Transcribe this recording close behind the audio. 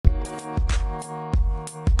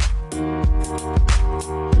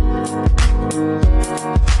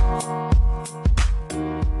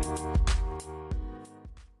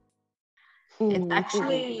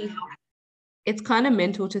it's kind of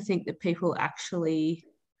mental to think that people actually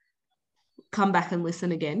come back and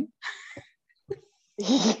listen again.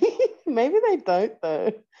 Maybe they don't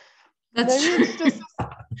though. That's Maybe true. it's just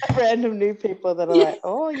random new people that are like,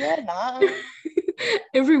 oh yeah, nah.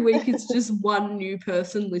 Every week it's just one new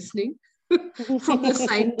person listening from the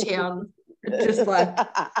same town. Just like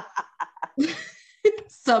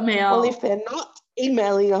somehow. Well, if they're not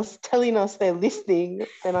emailing us, telling us they're listening,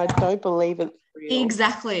 then I don't believe it's real.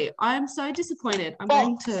 Exactly. I'm so disappointed.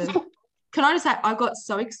 Can I just say, I got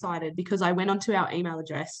so excited because I went onto our email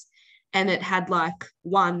address and it had like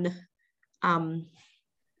one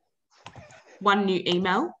new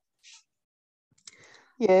email.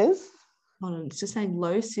 Yes. Hold on, it's just saying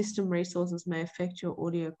low system resources may affect your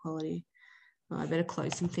audio quality. Oh, I better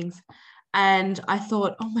close some things. And I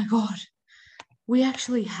thought, oh my God, we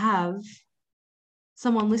actually have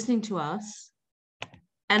someone listening to us.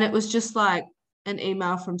 And it was just like an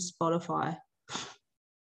email from Spotify.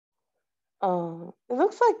 Oh, it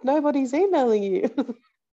looks like nobody's emailing you.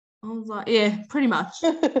 I was like, yeah, pretty much.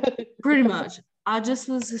 Pretty much. I just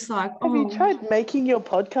was just like, Have you tried making your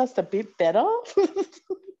podcast a bit better?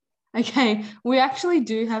 Okay, we actually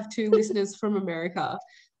do have 2 listeners from America,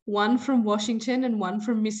 one from Washington and one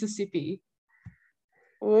from Mississippi.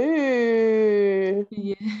 Ooh.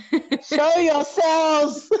 Yeah. Show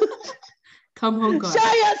yourselves. Come on, guys.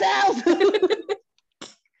 Show yourselves.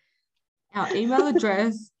 Our email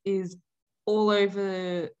address is all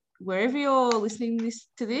over wherever you're listening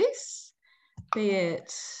to this, be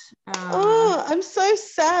it. Oh, I'm so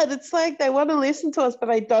sad. It's like they want to listen to us, but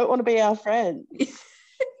they don't want to be our friends.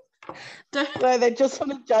 No, they just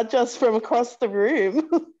want to judge us from across the room.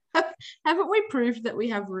 Haven't we proved that we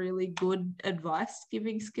have really good advice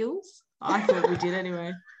giving skills? I thought we did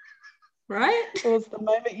anyway. Right? It was the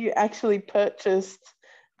moment you actually purchased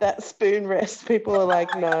that spoon rest, people are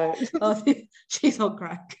like, no. Oh, she's on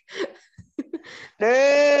crack.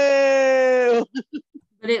 No.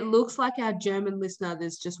 But it looks like our German listener,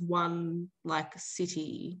 there's just one like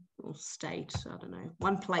city or state, I don't know,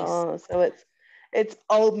 one place. Oh, so it's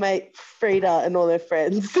old mate Frida and all their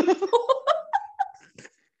friends.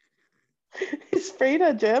 Is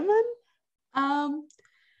Frida German?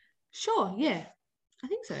 Sure, yeah. I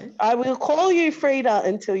think so. I will call you Frida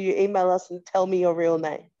until you email us and tell me your real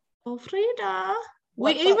name. Oh, Frida.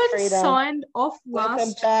 What's we up, even Frida? signed off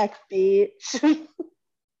Welcome back, bitch.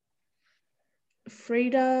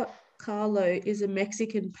 Frida Kahlo is a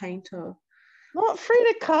Mexican painter. Not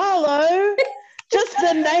Frida Kahlo. Just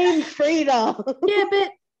the name Frida. Yeah,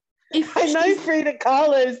 but if I know Frida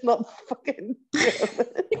Kahlo is not fucking German.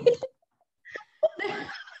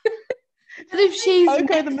 But if she's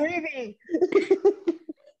Coco the movie.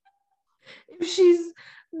 If she's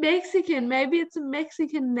Mexican, maybe it's a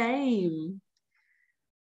Mexican name.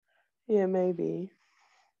 Yeah, maybe.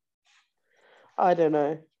 I don't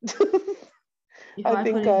know. I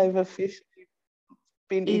think I've officially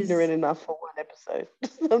been ignorant enough for one episode.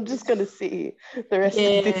 I'm just going to see the rest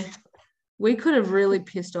of this. We could have really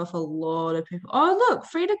pissed off a lot of people. Oh, look,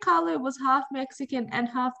 Frida Kahlo was half Mexican and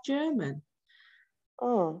half German.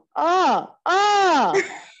 Oh.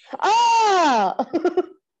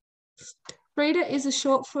 Frida is a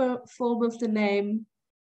short form of the name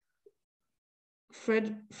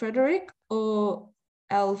Frederick or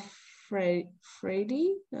Alfredi.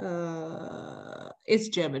 It's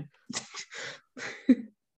German.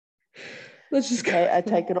 Let's just go. Okay, I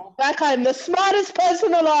take it all back. I'm the smartest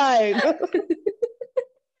person alive.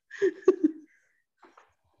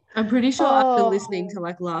 I'm pretty sure after listening to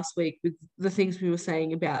like last week with the things we were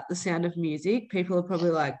saying about The Sound of Music, people are probably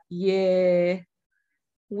like, yeah,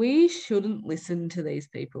 we shouldn't listen to these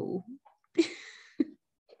people.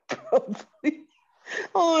 Probably.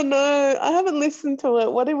 Oh no, I haven't listened to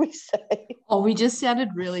it. What did we say? Oh, we just sounded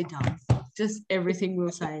really dumb. Just everything we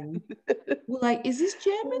were saying. We're like, is this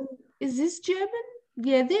German? Is this German?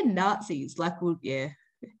 Yeah, they're Nazis. Like, well, yeah.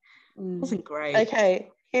 It wasn't great. Okay,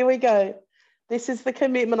 here we go. This is the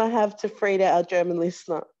commitment I have to Frida, our German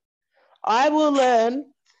listener. I will learn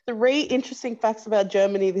 3 interesting facts about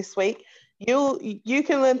Germany this week. You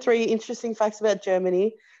can learn 3 interesting facts about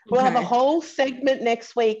Germany. We'll have a whole segment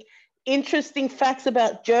next week. Interesting facts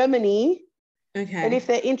about Germany. Okay. And if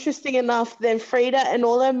they're interesting enough, then Frida and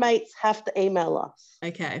all her mates have to email us.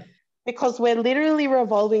 Okay. Because we're literally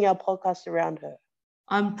revolving our podcast around her.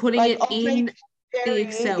 I'm putting it in the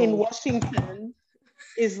Excel. In Washington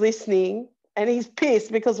is listening and he's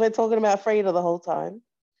pissed because we're talking about Frida the whole time.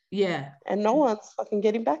 Yeah. And no one's fucking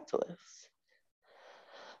getting back to us.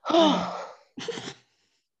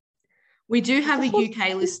 We do have a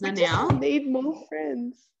UK listener now. We need more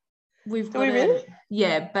friends. we've Do got we really?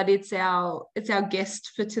 yeah, but it's our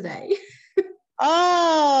guest for today.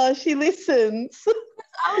 Oh, she listens.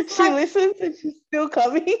 I was She like, listens and she's still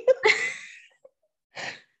coming.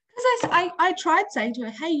 because I tried saying to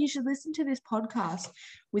her, hey, you should listen to this podcast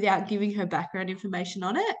without giving her background information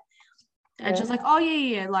on it. And she was like, oh,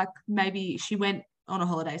 yeah. Like maybe she went on a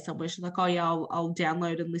holiday somewhere. She's like, oh, yeah, I'll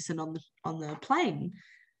download and listen on the plane.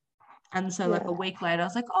 And so like a week later, I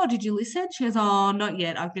was like, oh, did you listen? She goes, oh, not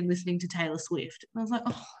yet. I've been listening to Taylor Swift. And I was like,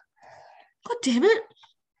 oh, God damn it.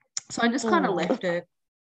 So I just kind of left it.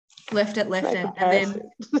 And then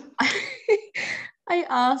I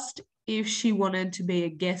asked if she wanted to be a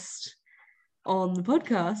guest on the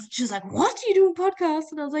podcast. She's like, what? Do you do a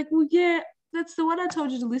podcast? And I was like, well, yeah, that's the one I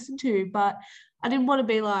told you to listen to. But I didn't want to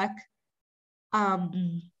be like,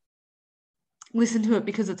 listen to it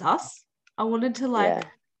because it's us. I wanted to like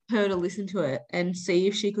her to listen to it and see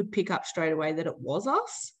if she could pick up straight away that it was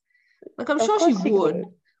us. Like I'm sure she would.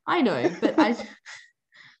 I know, but I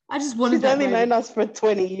just wanted She's that only known us for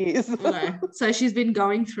 20 years. So she's been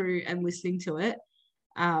going through and listening to it.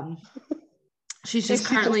 She's just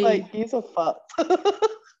currently just like, he's a fuck.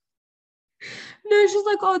 No, she's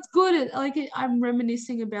like, oh, it's good. I'm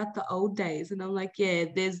reminiscing about the old days. And I'm like, yeah,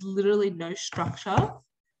 there's literally no structure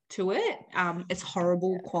to it. It's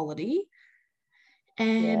horrible quality.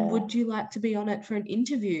 And would you like to be on it for an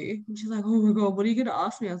interview? And she's like, oh my God, what are you going to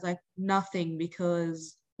ask me? I was like, nothing,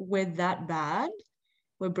 because we're that bad.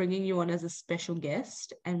 We're bringing you on as a special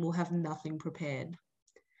guest and we'll have nothing prepared.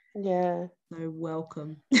 Yeah. So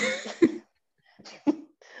welcome.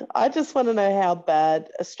 I just want to know how bad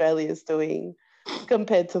Australia's doing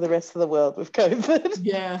compared to the rest of the world with COVID.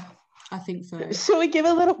 Yeah, I think so. Shall we give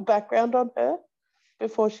a little background on her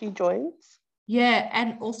before she joins? Yeah,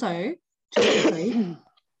 and also, just quickly,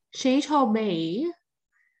 she told me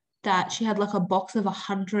that she had like a box of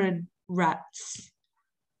 100 rats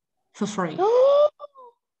for free.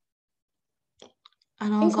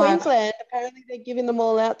 And I was in Queensland, apparently they're giving them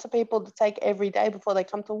all out to people to take every day before they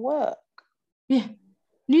come to work. Yeah.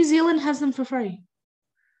 New Zealand has them for free.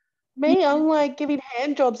 Me, I'm like giving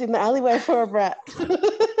hand jobs in the alleyway for a rat.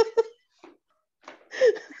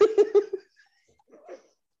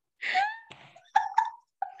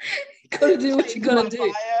 Gotta do what you gotta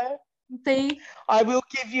do. See? I will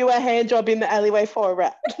give you a hand job in the alleyway for a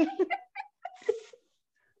rat.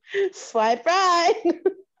 Swipe right.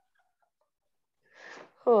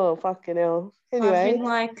 Oh, fucking hell. Anyway. I've been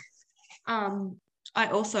like, I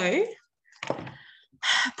also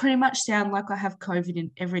pretty much sound like I have COVID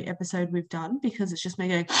in every episode we've done because it's just me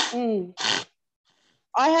going.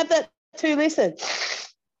 I have that too, listen.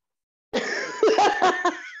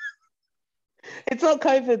 It's not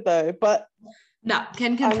COVID though, but no,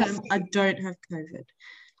 can confirm I don't have COVID.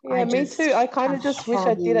 Yeah, me too. I kind of just wish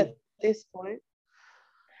I did at this point.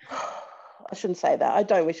 I shouldn't say that. I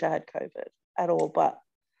don't wish I had COVID at all, but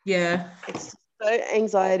yeah, it's so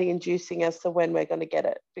anxiety inducing as to when we're going to get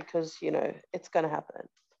it because, you know, it's going to happen.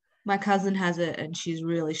 My cousin has it and she's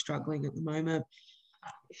really struggling at the moment.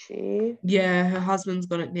 Is she? Yeah, her husband's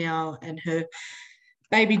got it now and her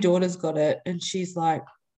baby daughter's got it and she's like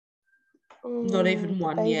not even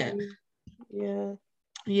one yet. Yeah.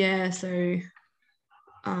 Yeah, so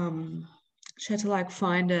she had to like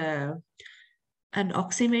find an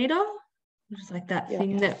oximeter, which is like that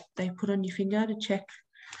thing that they put on your finger to check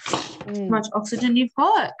how much oxygen you've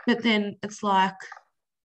got. But then it's like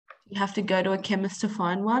you have to go to a chemist to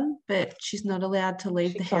find one, but she's not allowed to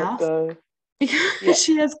leave the house because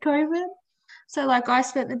she has COVID. So like I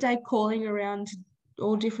spent the day calling around to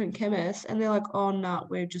all different chemists and they're like, oh no,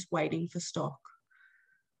 we're just waiting for stock.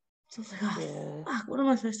 So I was like, oh, fuck, what am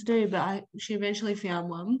I supposed to do? But she eventually found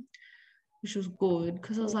one, which was good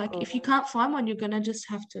because I was like, if you can't find one, you're going to just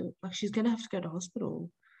have to, like, she's going to have to go to hospital.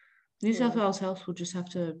 New South Wales Health will just have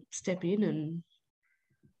to step in and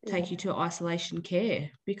take you to isolation care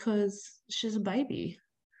because she's a baby.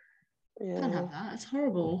 Yeah. Can't have that. It's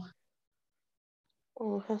horrible.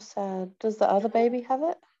 Oh, how sad. Does the other baby have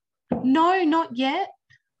it? No, not yet.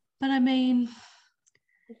 But I mean,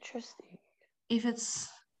 interesting. If it's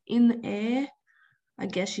in the air, I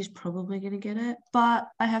guess she's probably going to get it. But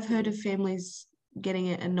I have heard of families getting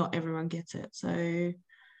it and not everyone gets it. So,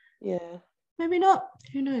 yeah. Maybe not.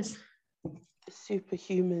 Who knows?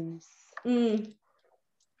 Superhumans.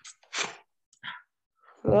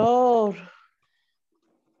 Lord.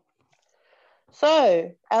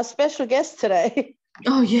 So, our special guest today.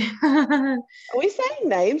 Oh, yeah. Are we saying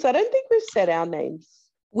names? I don't think we've said our names.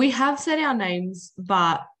 We have said our names,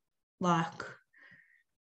 but like,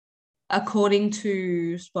 according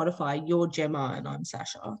to Spotify, you're Gemma and I'm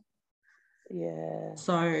Sasha. Yeah.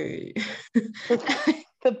 So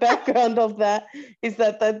The background of that is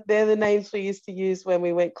that they're the names we used to use when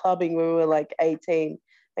we went clubbing when we were like 18.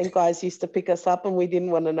 And guys used to pick us up and we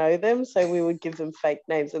didn't want to know them. So we would give them fake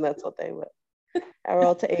names and that's what they were. Our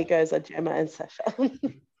alter egos are Gemma and Sasha.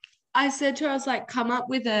 I said to her, I was like, come up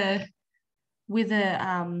with a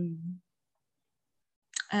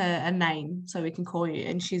name so we can call you.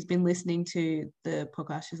 And she's been listening to the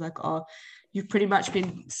podcast. She's like, oh, you've pretty much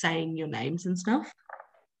been saying your names and stuff.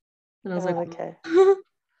 And I was like, okay.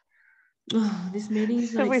 Oh, this meeting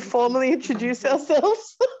is Should we formally introduce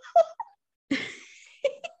ourselves?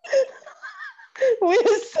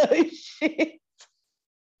 We're so shit.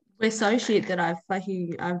 We're so shit that I've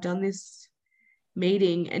done this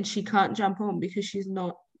meeting and she can't jump on because she's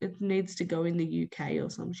not, it needs to go in the UK or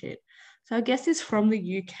some shit. So I guess it's from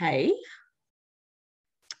the UK.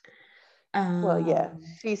 Well, yeah,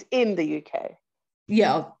 she's in the UK.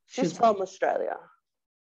 Yeah. She's from Australia.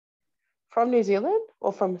 From New Zealand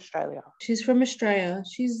or from Australia? She's from Australia.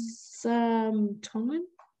 She's Tongan.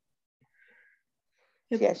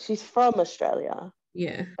 Yeah, she's from Australia.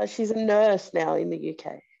 Yeah. But she's a nurse now in the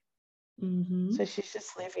UK. Mm-hmm. So she's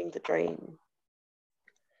just living the dream.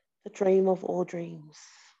 The dream of all dreams.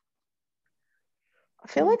 I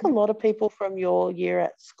feel like a lot of people from your year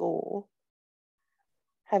at school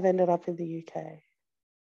have ended up in the UK.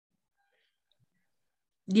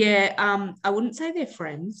 Yeah, I wouldn't say they're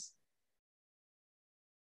friends.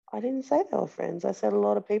 I didn't say they were friends. I said a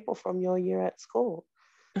lot of people from your year at school.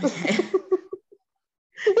 Okay.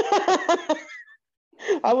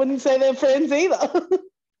 I wouldn't say they're friends either.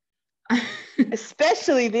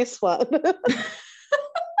 Especially this one.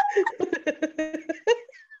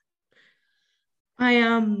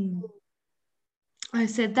 I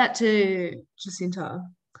said that to Jacinta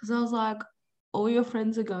because I was like, all your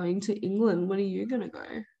friends are going to England. When are you gonna go?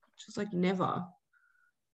 She's like, never. I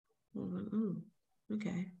was like, oh,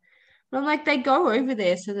 okay. But I'm like, they go over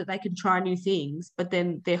there so that they can try new things, but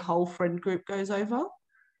then their whole friend group goes over.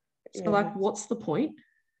 So like, what's the point?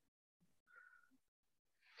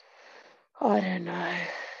 I don't know.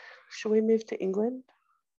 Should we move to England?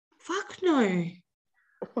 Fuck no.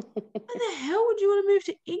 Why the hell would you want to move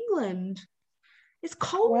to England? It's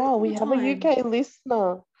cold. Wow, we have a UK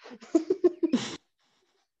listener.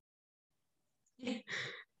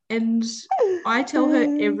 And I tell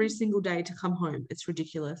her every single day to come home. It's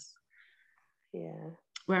ridiculous. Yeah.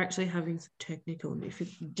 We're actually having some technical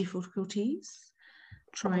difficulties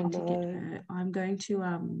trying to get her. I'm going to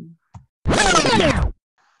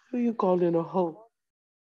Who you calling a hoe?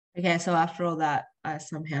 Okay, so after all that, I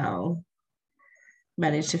somehow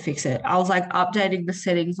managed to fix it. I was like updating the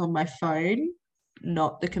settings on my phone,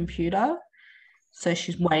 not the computer. So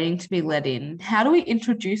she's waiting to be let in. How do we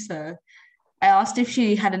introduce her? I asked if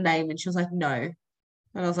she had a name and she was like, no. And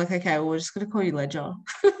I was like, okay, well, we're just going to call you Ledger.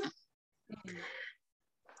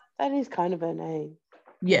 That is kind of her name.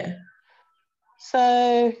 Yeah.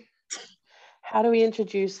 So, how do we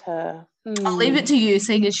introduce her? I'll leave it to you,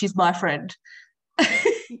 seeing as she's my friend.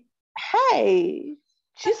 Hey,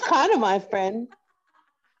 she's kind of my friend.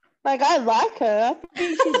 Like, I like her. I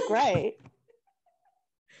think she's great.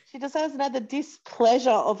 She just hasn't had the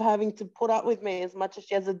displeasure of having to put up with me as much as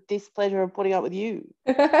she has a displeasure of putting up with you.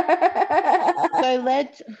 So,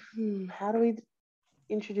 how do we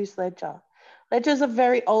introduce Ledger? Ledger's a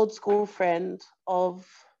very old school friend of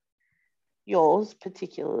yours,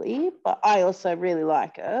 particularly, but I also really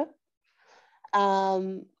like her.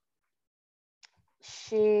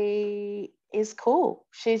 She is cool.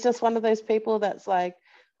 She's just one of those people that's like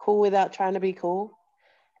cool without trying to be cool.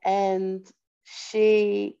 And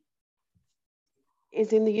she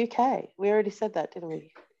is in the UK. We already said that, didn't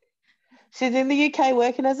we? She's in the UK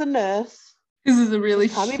working as a nurse. This is a really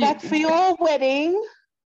She's coming back for your wedding.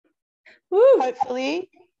 Woo. Hopefully.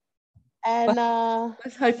 And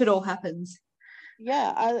let's hope it all happens.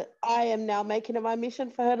 Yeah, I am now making it my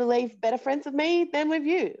mission for her to leave better friends with me than with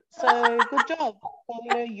you. So good job.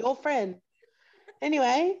 Your friend.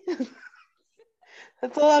 Anyway,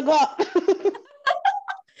 that's all I got.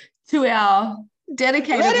 To our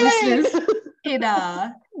dedicated listeners in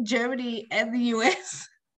Germany and the US,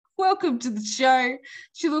 welcome to the show.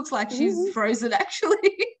 She looks like she's frozen,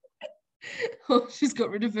 actually. Oh, she's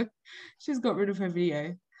got rid of her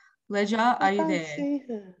video. Ledger, are you there? See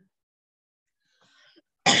her.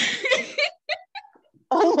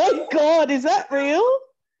 Oh my God, is that real?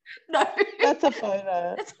 No. That's a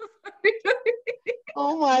photo. That's a photo.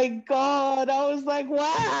 Oh my God. I was like,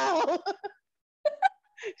 wow.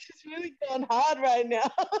 She's really going hard right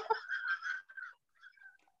now.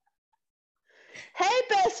 Hey,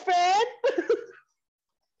 best friend.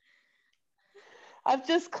 I've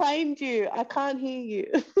just claimed you. I can't hear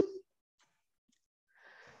you.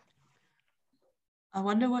 I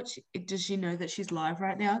wonder does she know that she's live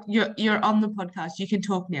right now? You're on the podcast. You can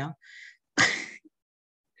talk now.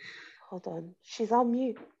 Hold on. She's on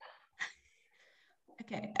mute.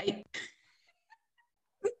 Okay.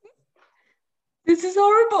 This is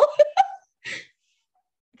horrible.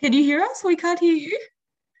 Can you hear us? We can't hear you.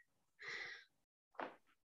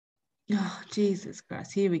 Oh, Jesus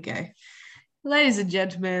Christ. Here we go. Ladies and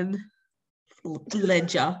gentlemen,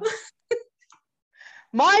 Ledger.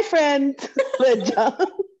 My friend, Ledger.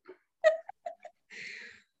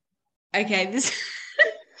 Okay, this...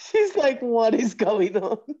 She's like, what is going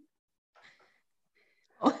on?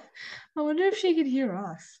 I wonder if she could hear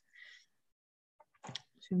us.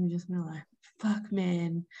 Should we just be like, fuck,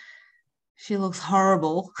 man. She looks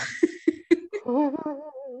horrible.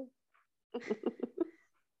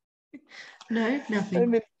 No, nothing.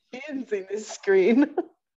 I'm in tears in this screen.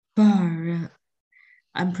 I'm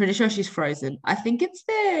pretty sure she's frozen. I think it's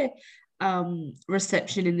their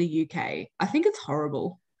reception in the UK. I think it's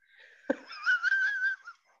horrible.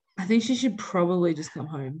 I think she should probably just come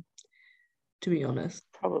home, to be honest.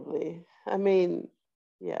 Probably. I mean,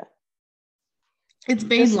 yeah. It's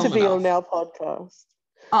been just long to be enough. on our podcast.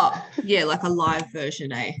 Oh, yeah, like a live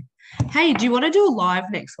version, eh? Hey, do you want to do a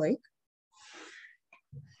live next week?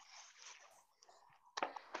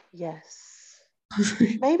 Yes.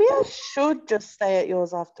 Maybe I should just stay at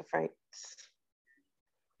yours after Frank's.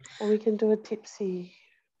 And we can do a tipsy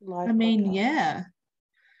live podcast. Yeah.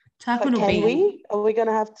 But can we? Are we going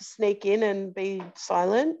to have to sneak in and be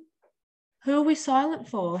silent? Who are we silent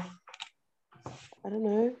for? I don't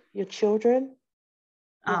know. Your children?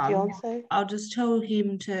 Your fiance? I'll just tell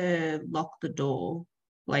him to lock the door,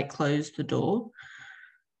 like close the door.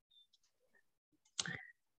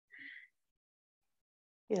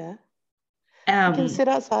 Yeah. You can sit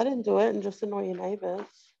outside and do it and just annoy your neighbours.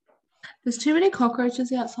 There's too many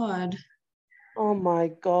cockroaches outside. Oh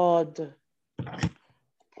my God.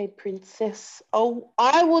 Hey, princess. Oh,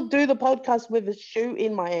 I will do the podcast with a shoe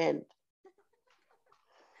in my hand.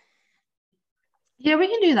 Yeah, we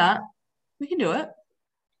can do that. We can do it.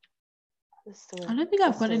 Let's do it. I don't think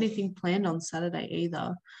I've got anything planned on Saturday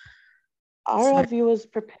either. Are our viewers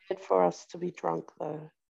prepared for us to be drunk though?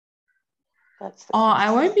 That's the question.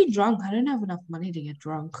 I won't be drunk. I don't have enough money to get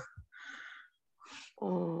drunk.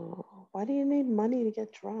 Oh, why do you need money to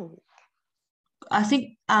get drunk? I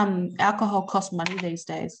think alcohol costs money these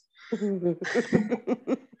days. I don't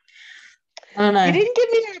know. You didn't give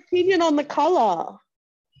me your opinion on the colour.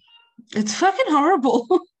 It's fucking horrible.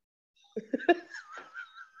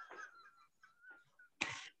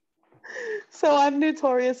 So I'm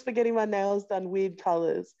notorious for getting my nails done weird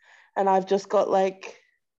colours. And I've just got like,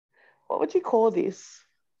 what would you call this?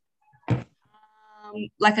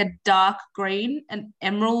 Like a dark green, an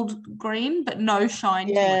emerald green, but no shine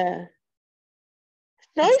to it. Yeah.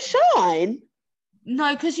 No shine?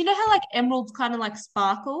 No, because you know how like emeralds kind of like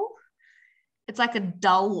sparkle? It's like a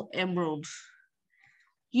dull emerald.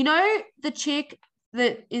 You know the chick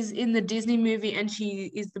that is in the Disney movie and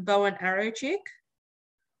she is the bow and arrow chick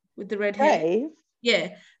with the red hair?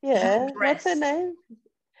 Yeah. Yeah. What's her name?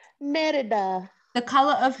 Merida. The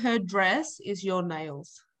color of her dress is your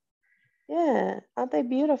nails. Yeah. Aren't they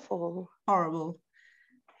beautiful? Horrible.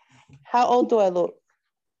 How old do I look?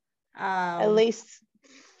 At least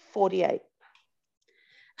 48.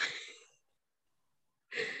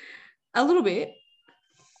 A little bit.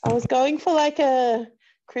 I was going for like a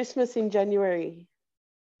Christmas in January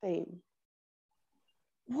theme.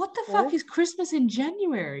 What the fuck is Christmas in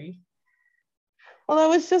January? Well, I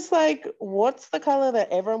was just like, what's the color that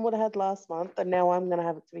everyone would have had last month? And now I'm going to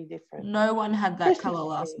have it to be different. No one had that color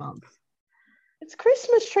last month. It's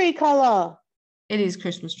Christmas tree color. It is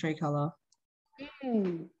Christmas tree color.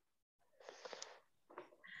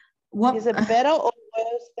 What is it better or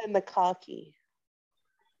worse than the khaki?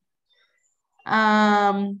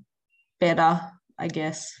 Better, I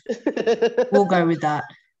guess. We'll go with that.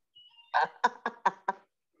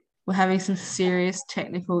 We're having some serious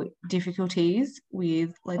technical difficulties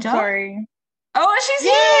with Ledger. Sorry. Oh, she's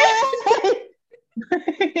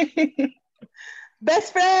here!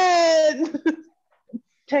 Best friend!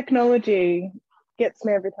 Technology gets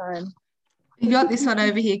me every time. You got this one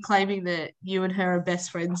over here claiming that you and her are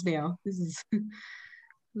best friends now. This is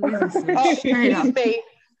straight up.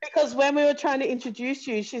 Because when we were trying to introduce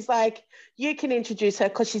you, she's like, you can introduce her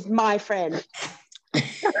because she's my friend.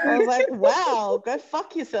 I was like, wow, go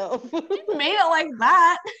fuck yourself. You didn't mean it like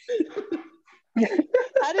that.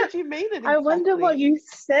 How did you mean it exactly? I wonder what you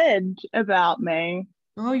said about me.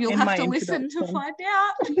 Oh, you'll have to listen to find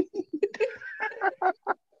out.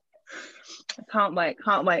 Can't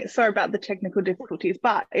wait. Sorry about the technical difficulties,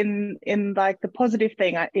 but in like the positive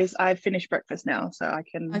thing is I've finished breakfast now, so I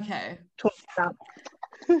can Okay. talk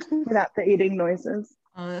without the eating noises.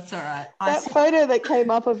 Oh, that's all right. That photo that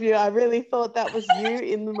came up of you, I really thought that was you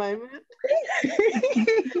in the moment.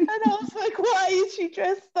 And I was like, why is she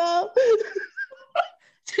dressed up?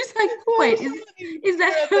 She's like, wait, is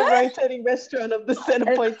that at the rotating restaurant of the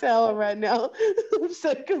Centrepoint Tower right now? I'm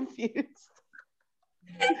so confused.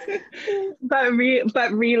 But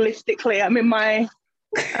realistically, I'm in my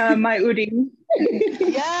my hoodie.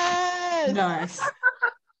 Yes. Nice.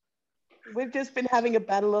 We've just been having a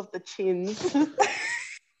battle of the chins.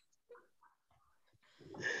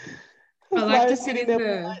 I like to sit in the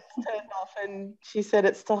the lights turned off, and she said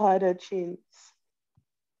it's to hide her chins.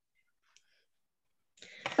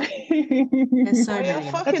 There's so We're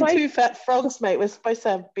many. fucking two fat frogs, mate. We're supposed to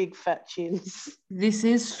have big fat chins. This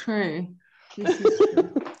is true. This is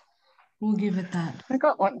true. We'll give it that. I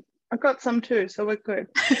got one. I got some too, so we're good.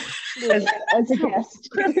 As a guest.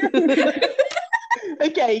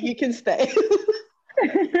 Okay, you can stay.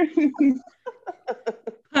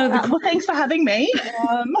 Well, thanks for having me.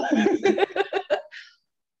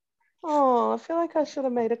 Oh, I feel like I should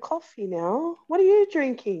have made a coffee now. What are you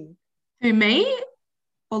drinking? Who, me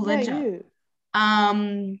or No, Ledger? you.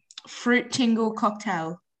 Fruit tingle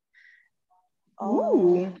cocktail.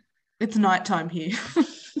 Oh. It's nighttime here.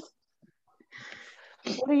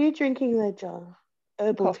 What are you drinking, Ledger?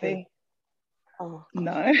 Herbal Coffee. tea. Oh.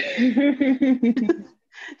 No.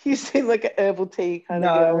 You seem like an herbal tea kind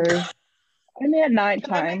of No. girl. Only at night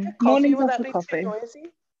time. Mornings after coffee. Too noisy?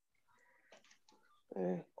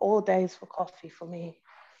 All days for coffee for me.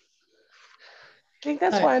 I think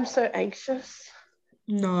that's why I'm so anxious.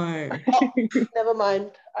 No. Oh, never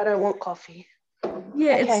mind. I don't want coffee.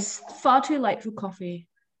 Yeah, okay. It's far too late for coffee.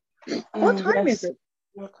 What time is it?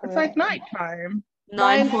 It's like night time.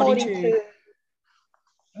 9:42.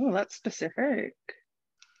 Oh, that's specific.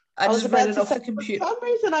 I just read it off the computer. For some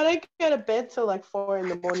reason, I don't go to bed till like 4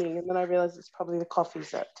 a.m, and then I realize it's probably the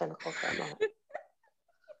coffee's at 10 o'clock at night.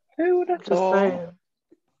 Who would have thought?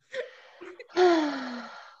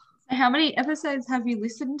 How many episodes have you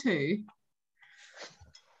listened to?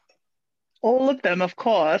 All of them, of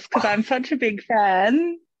course, because I'm such a big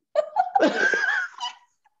fan.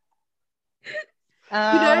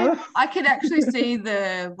 I can actually see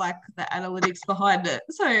the analytics behind it.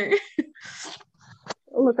 So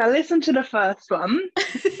look, I listened to the first one,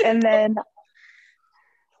 and then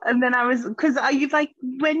I was, because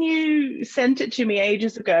when you sent it to me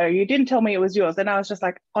ages ago, you didn't tell me it was yours, and I was just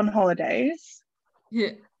like on holidays.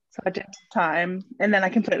 Yeah. So I didn't have time, and then I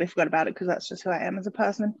completely forgot about it because that's just who I am as a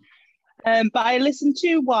person. But I listened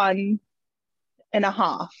to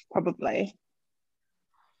 1.5 probably.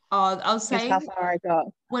 Oh, I was saying how far I got.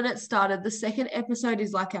 When it started, the second episode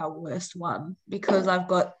is like our worst one because I've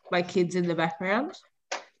got my kids in the background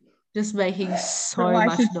just making so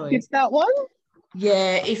much noise. Skip that one?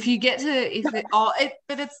 Yeah, if you get to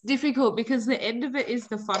but it's difficult because the end of it is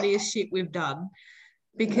the funniest shit we've done.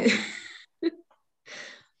 Because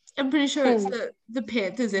I'm pretty sure it's the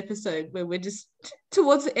Panthers episode where we're just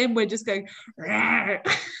towards the end we're just going.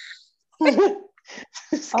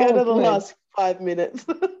 Just go to the last 5 minutes.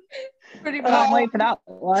 Pretty much. Can't wait for that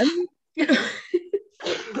one.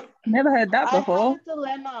 Never heard that before. I have a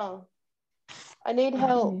dilemma. I need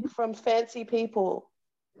help from fancy people.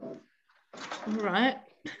 Right.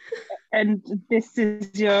 And this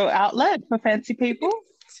is your outlet for fancy people?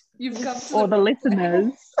 You've come to or the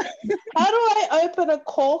listeners. How do I open a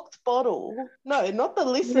corked bottle? No, not the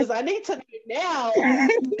listeners. I need to know now.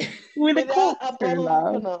 With a bottle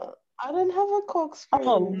opener. I don't have a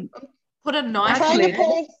corkscrew. Put a knife in in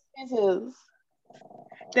it. Scissors.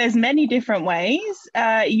 There's many different ways.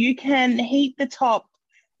 You can heat the top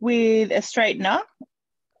with a straightener.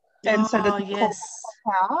 And so the cork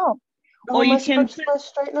out. Or you can my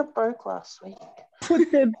straightener broke last week.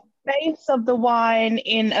 Put the base of the wine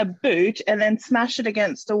in a boot and then smash it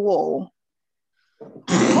against a wall.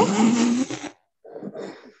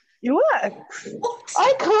 It works.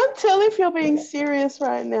 I can't tell if you're being serious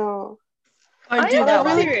right now. Don't do that.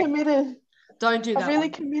 I'm really committed. Don't do that. I'm really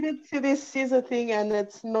committed to this scissor thing, and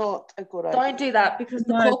it's not a good idea. Don't do that because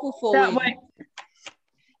the cork will fall in.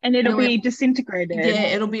 And it'll be disintegrated. Yeah,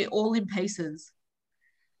 it'll be all in pieces.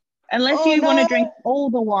 Unless you want to drink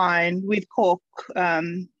all the wine with cork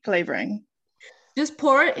flavouring. Just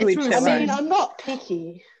pour it through a sieve. I'm not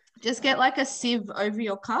picky. Just get like a sieve over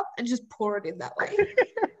your cup and just pour it in that way.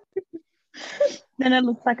 Then it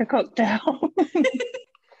looks like a cocktail.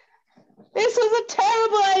 This was a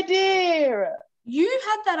terrible idea. You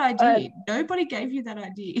had that idea. Nobody gave you that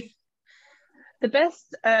idea. The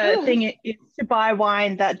best thing is to buy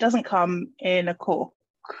wine that doesn't come in a cork.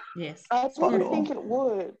 Yes. I didn't think it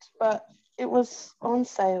would, but it was on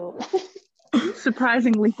sale.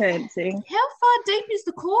 Surprisingly fancy. How far deep is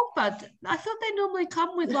the cork bud? I thought they normally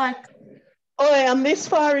come with like. Oh, I'm this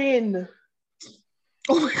far in,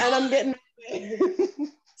 Oh, and I'm getting.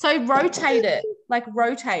 so rotate it, like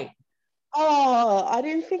rotate. Oh, I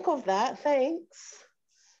didn't think of that. Thanks.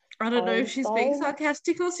 I don't know if she's being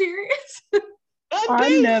sarcastic or serious.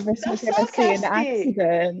 I'm nervous we're going to see an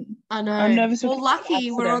accident. I know. I'm nervous. Well,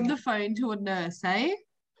 lucky we're on the phone to a nurse, eh?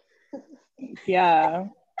 Yeah.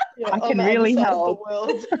 I can really help.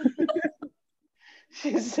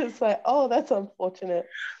 She's just like, oh, that's unfortunate.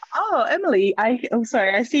 Oh, Emily,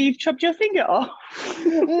 sorry, I see you've chopped your finger off.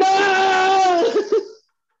 No!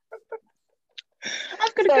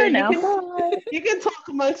 I've got to go now. You can talk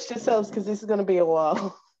amongst yourselves because this is going to be a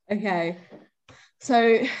while. Okay.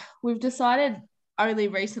 So we've decided only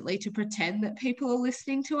recently to pretend that people are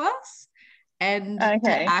listening to us and to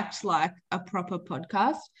act like a proper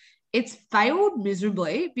podcast. It's failed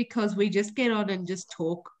miserably because we just get on and just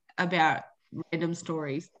talk about random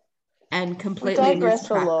stories and completely lose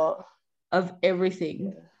track of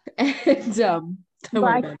everything. And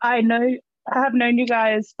like I have known you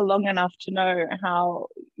guys for long enough to know how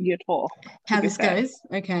you talk. How this goes.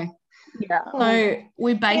 Okay. Yeah. So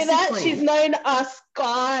we basically she's known us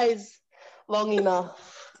guys long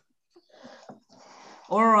enough.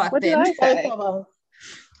 All right, what then. Did I say?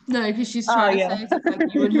 No, because she's trying to say it's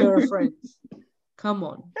like you and her are friends. Come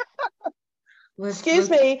on. Excuse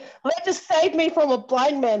me. Let just saved me from a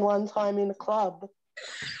blind man one time in a club.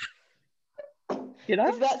 Did I?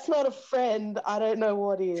 If that's not a friend, I don't know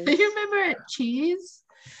what is. Do you remember at Cheers?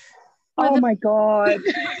 Oh my God.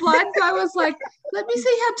 The blind guy was like, let me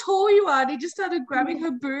see how tall you are. And he just started grabbing her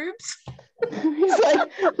boobs. He's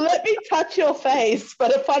like, let me touch your face.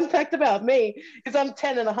 But a fun fact about me is I'm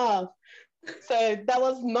 10 and a half. So that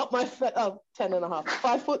was not my 10 and a half,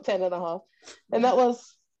 5 foot 10 and a half. And that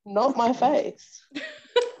was not my face.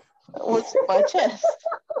 That was my chest.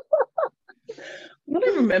 I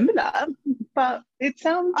don't remember that, but it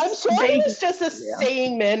sounds. I'm sure he was just a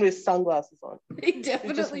seeing man with sunglasses on. He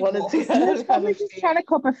definitely just wanted was. to. He was probably just trying to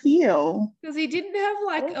cop a feel. Because he didn't have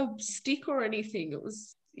like a stick or anything. It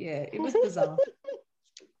was bizarre.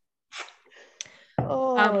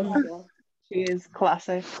 She is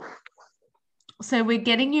classic. So we're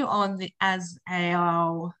getting you on as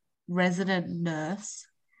our resident nurse.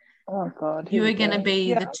 Oh God. You are going to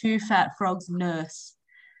be the Two Fat Frogs nurse.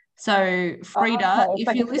 So Frida,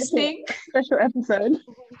 if you're listening, special episode.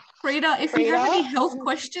 Frida, if you have any health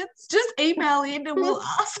questions, just email in and we'll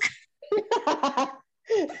ask.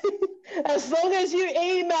 As long as you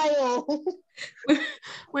email.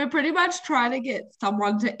 We're pretty much trying to get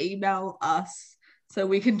someone to email us so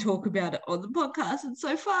we can talk about it on the podcast. And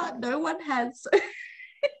so far, no one has.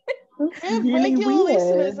 We have regular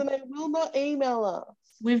listeners and they will not email us.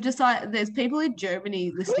 We've decided there's people in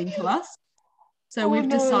Germany listening to us. So we've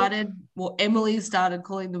decided, Emily started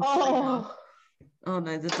calling them Frida. Oh no,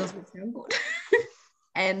 that doesn't sound good.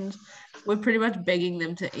 And we're pretty much begging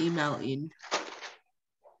them to email in.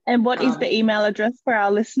 And what is the email address for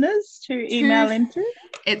our listeners to email into?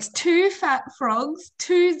 It's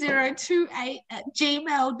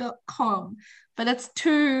twofatfrogs2028@gmail.com. But it's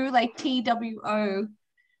two, like TWO,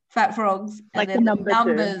 fat frogs, like and then the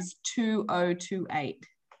numbers 2028.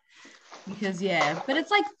 Because but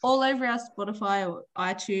it's like all over our Spotify or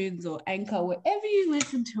iTunes or Anchor, wherever you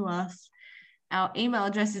listen to us, our email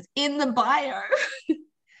address is in the bio.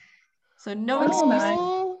 So no excuses.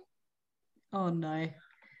 Oh no.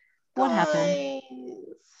 What happened?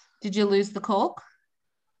 Did you lose the cork?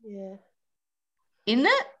 Yeah. In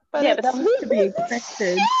it? But but that was to be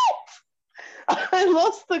expected. I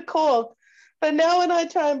lost the cork. But now when I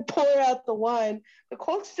try and pour out the wine, the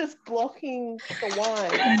cork's just blocking the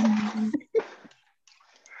wine.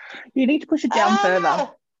 You need to push it down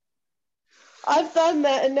further. I've done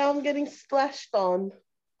that and now I'm getting splashed on.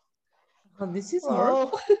 Oh, this is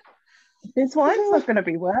horrible. This wine's not going to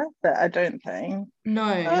be worth it, I don't think. No.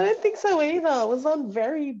 I don't think so either. It was on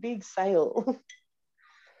very big sale.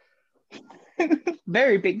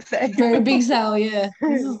 Very big sale. Very big sale, yeah.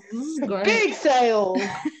 This is great. Big sale.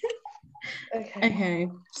 Okay.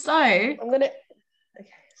 So I'm gonna.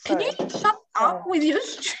 Okay. Can you shut up with your?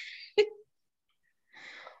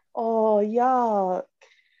 Oh, yuck.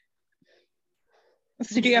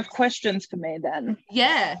 So do you have questions for me then?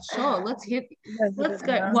 Yeah, sure. Let's go.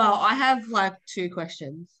 Well, I have like 2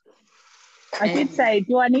 questions. I did say,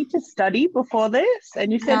 do I need to study before this?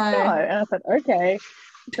 And you said no. And I said, okay.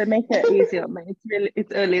 So make it easier on me.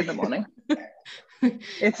 It's early in the morning.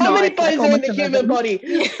 It's How many it's like bones are in almost the human 11. body?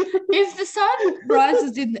 If the sun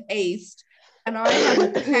rises in the east and I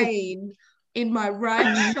have a pain in my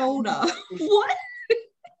right shoulder,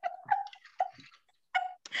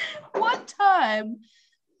 what time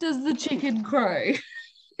does the chicken crow?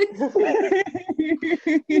 Chicken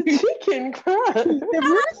crow. The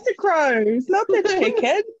rooster crows, not the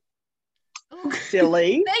chicken.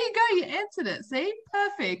 Silly. There you go. You answered it. See,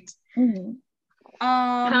 perfect. Mm.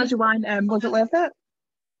 How's your wine? Was it worth it?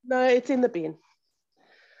 No, it's in the bin.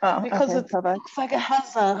 Oh, because okay, it looks like it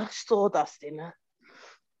has sawdust in it.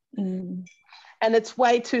 Mm. And it's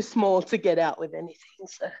way too small to get out with anything.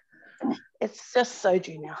 So it's just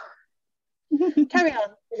soju now. Carry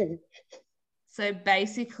on. So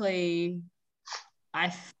basically,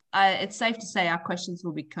 it's safe to say our questions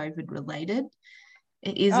will be COVID related.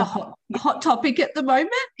 It is a hot topic at the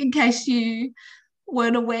moment, in case you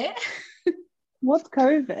weren't aware. What's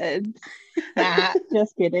COVID?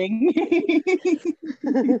 Just kidding.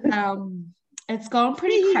 It's gone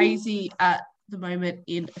pretty crazy at the moment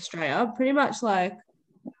in Australia. Pretty much like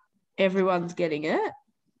everyone's getting it.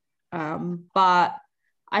 But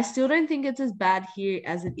I still don't think it's as bad here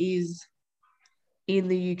as it is in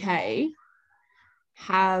the UK.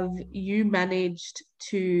 Have you managed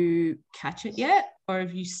to catch it yet? Or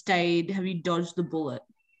have you dodged the bullet?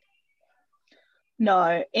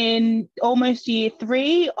 No, in almost year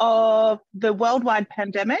 3 of the worldwide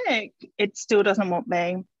pandemic, it still doesn't want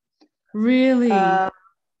me. Really?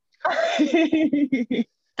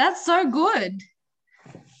 That's so good.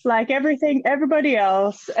 Like everybody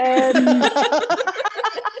else.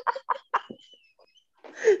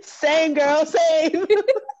 Same, girl, same.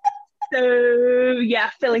 So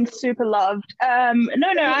yeah, feeling super loved.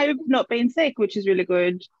 No, I've not been sick, which is really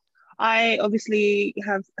good. I obviously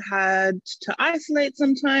have had to isolate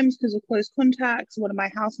sometimes because of close contacts. One of my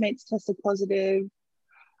housemates tested positive.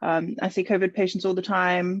 I see COVID patients all the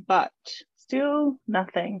time, but still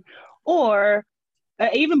nothing. Or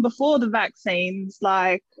even before the vaccines,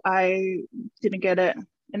 like I didn't get it,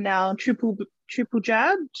 and now triple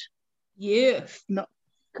jabbed. Yeah, not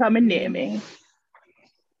coming near me.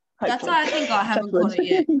 That's why I think I haven't got it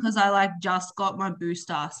yet, because I just got my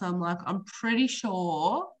booster. So I'm pretty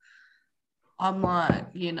sure I'm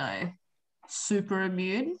super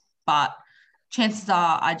immune, but chances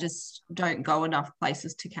are I just don't go enough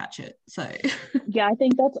places to catch it. So yeah, I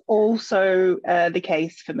think that's also the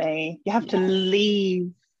case for me. You have to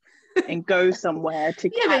leave and go somewhere to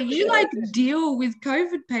catch but you it. deal with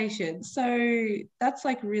COVID patients, so that's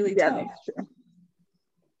really tough. That's true.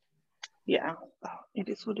 Yeah, it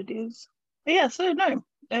is what it is. But yeah, so no,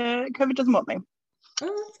 COVID doesn't want me.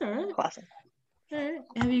 Oh, that's all right. Classic. All right.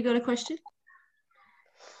 Have you got a question?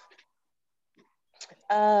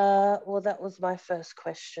 Well, that was my first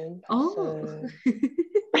question. Oh.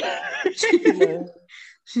 So...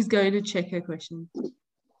 She's going to check her question.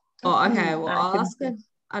 Oh, okay. Well, I'll ask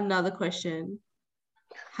another question.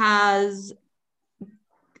 Has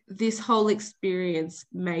this whole experience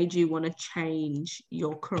made you want to change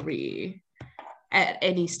your career at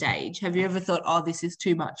any stage? Have you ever thought, oh, this is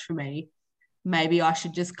too much for me? Maybe I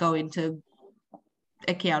should just go into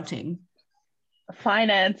accounting.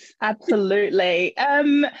 Finance, absolutely.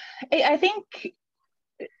 I think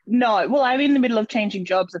no. Well, I'm in the middle of changing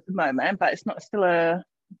jobs at the moment, but it's not still a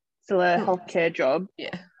healthcare job.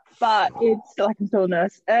 Yeah. But it's I can still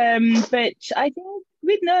nurse. But I think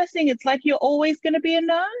with nursing, it's like you're always going to be a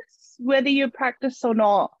nurse, whether you practice or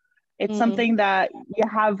not. It's something that you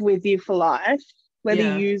have with you for life, whether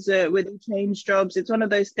you use it, whether you change jobs. It's one of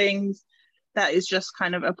those things that is just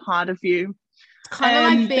kind of a part of you. It's kind of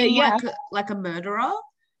like being like a murderer.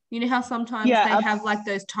 You know how sometimes they have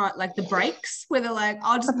those the breaks where they're like,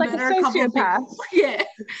 I'll just murder a couple of people. Yeah.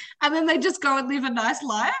 And then they just go and live a nice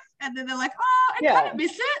life. And then they're like, oh, I kind of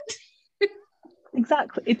miss it.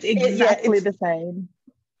 Exactly. It's exactly the same.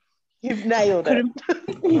 You've nailed it.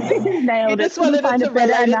 You've nailed it. You just wanted to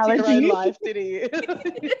relate it to your own life, didn't you?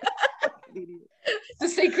 The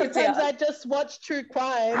secret's out. I just watched True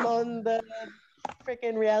Crime on the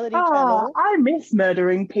freaking reality channel. I miss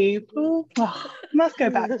murdering people. Must go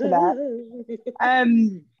back to that.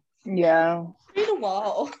 Yeah. It's been a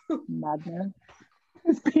while. Madness.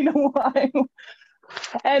 It's been a while.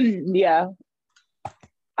 Yeah.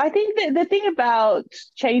 I think that the thing about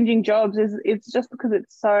changing jobs is it's just because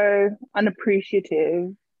it's so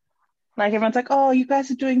unappreciative. Like everyone's like, oh, you guys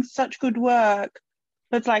are doing such good work.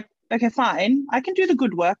 But it's like, okay, fine. I can do the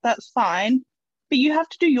good work. That's fine. But you have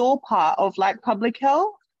to do your part of public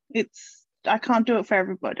health. It's I can't do it for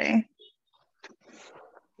everybody.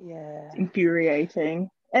 Yeah. It's infuriating.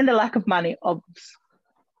 And the lack of money, obviously.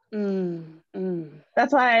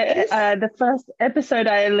 That's why the first episode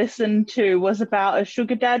I listened to was about a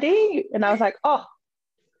sugar daddy, and I was like, oh,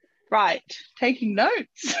 right, taking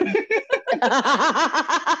notes.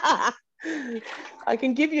 I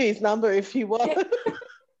can give you his number if you want.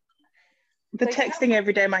 The texting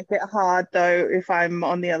every day might get hard though if I'm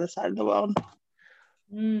on the other side of the world.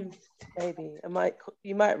 Maybe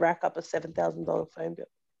you might rack up a $7,000 phone bill.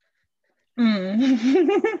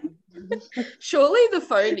 Surely the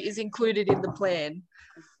phone is included in the plan.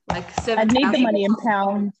 Like I need the money in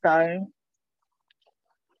pounds though.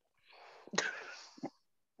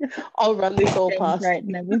 I'll run this all past. Right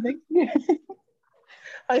and everything.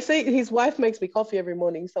 I see his wife makes me coffee every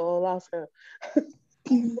morning, so I'll ask her.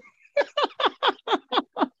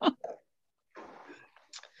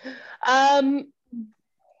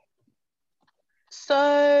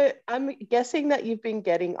 So I'm guessing that you've been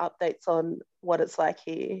getting updates on what it's like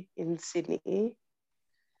here in Sydney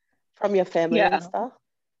from your family and stuff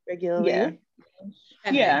regularly.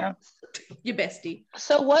 Yeah. Your bestie.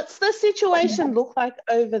 So what's the situation look like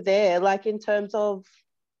over there? Like in terms of,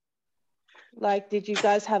 like, did you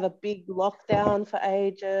guys have a big lockdown for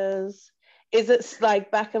ages? Is it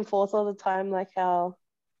like back and forth all the time like how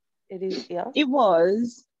it is here? It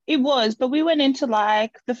was, but we went into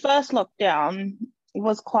like the first lockdown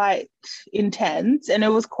was quite intense, and it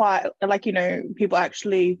was quite like, you know, people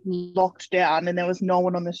actually locked down and there was no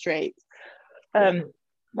one on the streets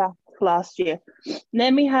back last year. And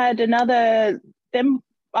then we had then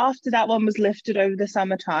after that one was lifted over the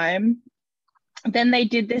summertime, then they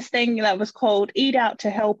did this thing that was called Eat Out to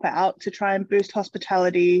Help Out to try and boost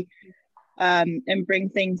hospitality and bring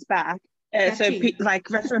things back. So like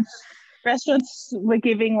restaurants were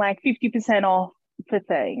giving like 50% off for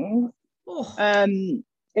things.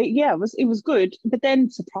 It was good, but then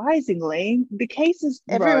surprisingly the cases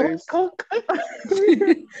rose.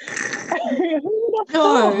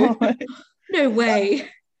 No way.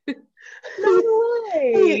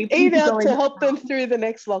 Eat out to help them through the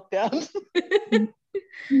next lockdown.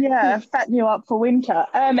 Yeah, fatten you up for winter.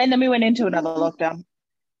 And then we went into another lockdown.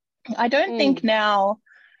 I don't think now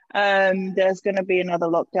there's going to be another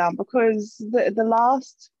lockdown because the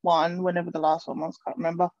last one, whenever the last one was, can't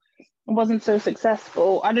remember, wasn't so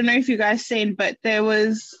successful. I don't know if you guys seen, but there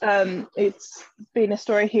was it's been a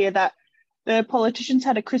story here that the politicians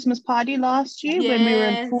had a Christmas party last year when we were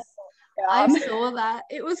in full lockdown. I saw that.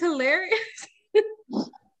 It was hilarious.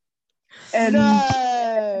 And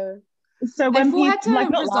no. So when people, like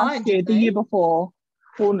not resign, last year, the year before,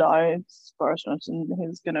 well, no, it's Boris Johnson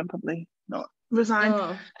who's going to probably not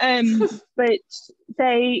resign. But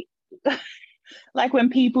they, like when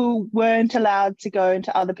people weren't allowed to go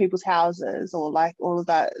into other people's houses or like all of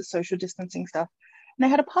that social distancing stuff, and they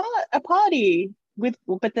had a party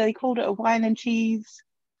but they called it a wine and cheese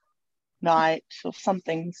night or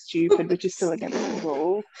something stupid, which is still against the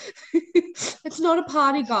rules. It's not a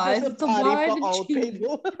party, guys. It's a party for old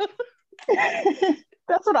people.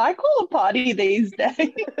 That's what I call a party these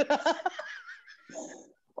days.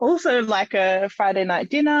 Also, like a Friday night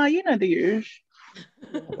dinner, you know, the usual.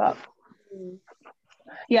 But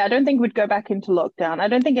yeah, I don't think we'd go back into lockdown. I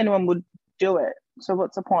don't think anyone would do it. So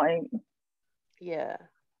what's the point? Yeah.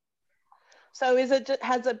 So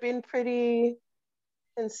has it been pretty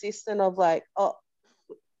consistent of like, oh,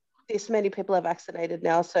 this many people are vaccinated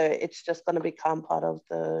now, so it's just going to become part of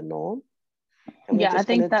the norm? And we're just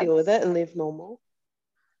going to deal with it and live normal?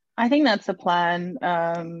 I think that's the plan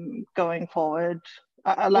going forward.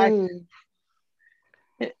 I like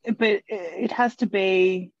it, but it has to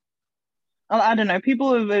be, I don't know,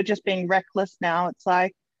 people are just being reckless now. It's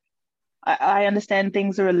like, I understand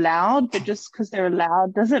things are allowed, but just because they're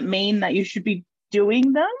allowed doesn't mean that you should be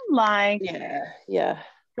doing them. Like,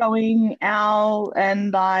 going out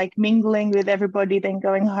and like mingling with everybody, then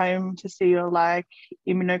going home to see your like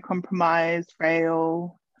immunocompromised,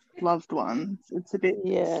 frail loved ones. It's a bit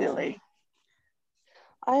silly.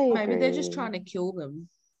 Maybe they're just trying to kill them.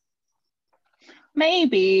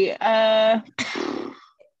 Maybe.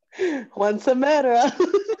 Once a murderer.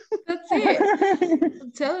 That's it.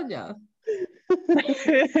 I'm telling you.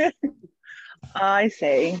 I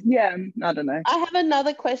see. Yeah, I don't know. I have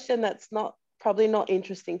another question that's probably not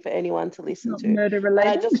interesting for anyone to listen to. Murder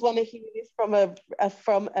related. I just want to hear this from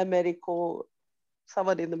a medical,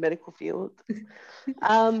 someone in the medical field.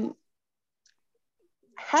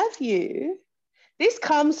 This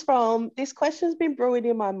question's been brewing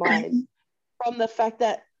in my mind from the fact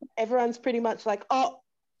that everyone's pretty much like, oh,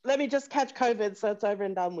 let me just catch COVID so it's over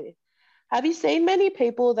and done with. Have you seen many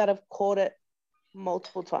people that have caught it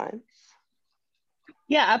multiple times?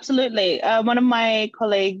 Yeah, absolutely. One of my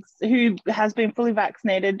colleagues who has been fully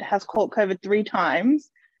vaccinated has caught COVID 3 times.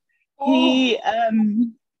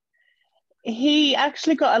 He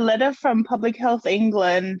actually got a letter from Public Health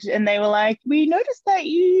England, and they were like, "We noticed that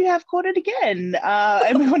you have caught it again,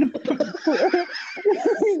 and we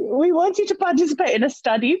want you to participate in a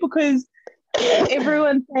study because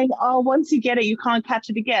everyone's saying, oh, once you get it, you can't catch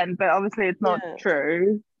it again." But obviously, it's not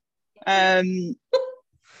true. And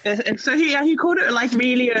so he caught it like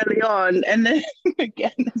really early on, and then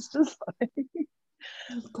again, it's just like,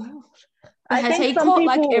 oh God. I Has think he some caught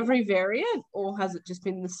people like every variant, or has it just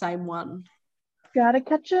been the same one? gotta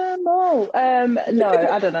catch them all. No,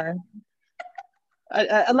 I don't know.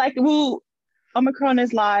 Omicron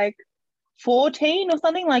is like 14 or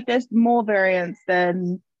something. Like, there's more variants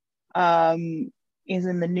than is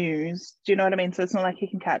in the news. Do you know what I mean? So it's not like you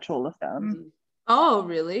can catch all of them. Oh,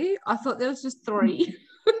 really? I thought there was just 3.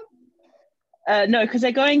 No, because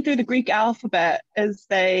they're going through the Greek alphabet as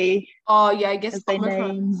they. Oh yeah, I guess as they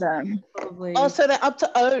name them. Probably. Oh, so they're up to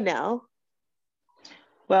O now.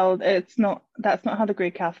 Well, that's not how the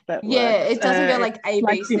Greek alphabet works. Yeah, it doesn't go like A,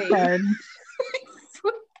 B, C.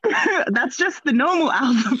 That's just the normal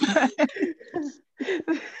alphabet.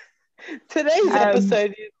 Today's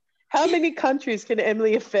episode is how many countries can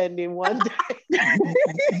Emily offend in one day?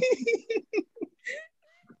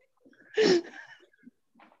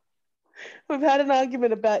 We've had an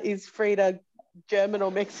argument about is Frida German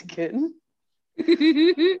or Mexican.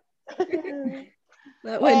 That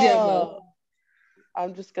went down well.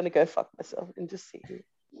 I'm just going to go fuck myself and just see you.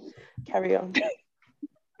 Carry on.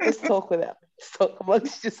 Let's talk without. Let's talk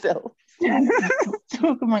amongst yourselves.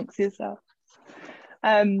 Talk amongst yourself.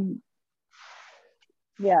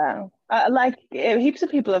 Yeah. Like heaps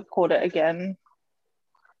of people have caught it again.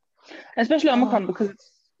 Especially Omicron because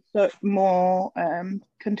it's so more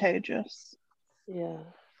contagious. Yeah.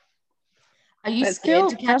 Are you scared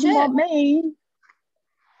to catch it? Not me.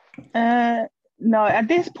 No, at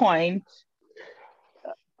this point,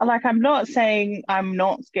 like, I'm not saying I'm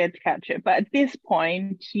not scared to catch it, but at this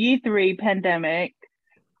point, year 3 pandemic,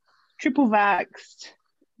 triple vaxxed,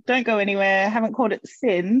 don't go anywhere, haven't caught it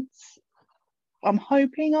since. I'm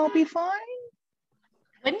hoping I'll be fine.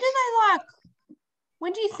 When do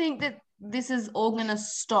you think that this is all going to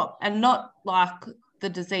stop? And not like the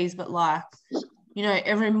disease, but like, you know,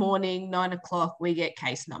 every morning, 9 o'clock, we get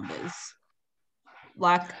case numbers.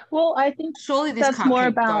 Like, well, I think surely this can't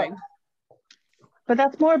keep going. But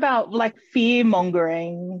that's more about like fear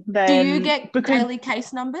mongering than. Do you get daily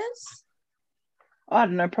case numbers? I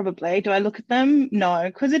don't know, probably. Do I look at them? No,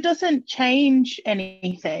 because it doesn't change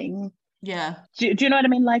anything. Yeah. Do you know what I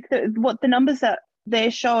mean? Like what the numbers that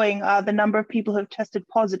they're showing are the number of people who have tested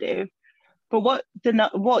positive. But what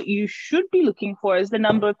you should be looking for is the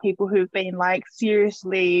number of people who've been like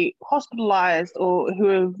seriously hospitalized or who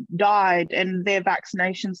have died and their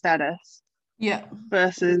vaccination status. Yeah.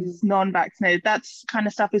 Versus non-vaccinated. That's kind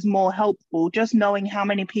of stuff is more helpful. Just knowing how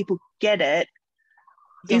many people get it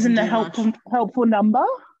isn't a helpful number.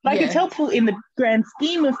 Like, it's helpful in the grand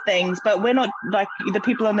scheme of things, but we're not, like, the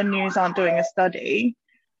people on the news aren't doing a study.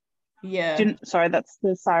 Yeah. Sorry, that's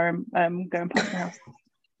the siren going past my house.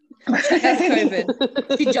 That's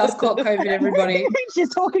COVID. She just caught COVID, everybody.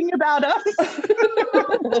 She's talking about us.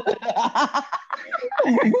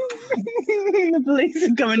 The police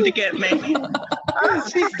are coming to get me.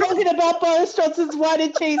 She's talking about Boris Johnson's wine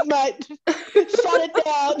and cheese, mate. Shut it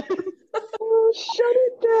down. Shut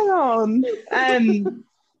it down.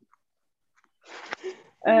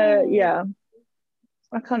 Yeah.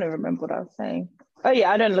 I can't even remember what I was saying. Oh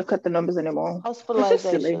yeah, I don't look at the numbers anymore.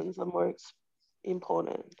 Hospitalizations are more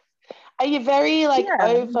important. Are you very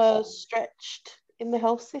overstretched in the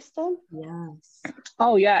health system? Yes.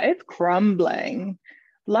 Oh yeah, it's crumbling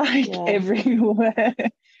everywhere.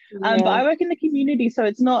 But I work in the community, so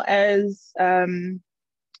it's not as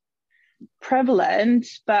prevalent,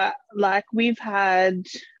 but like we've had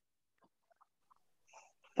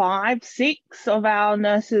 5, 6 of our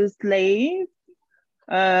nurses leave,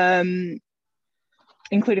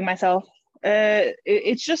 including myself.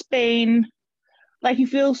 It's just been like you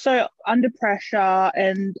feel so under pressure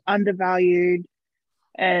and undervalued,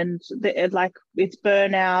 and it's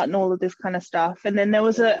burnout and all of this kind of stuff. And then there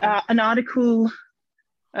was an article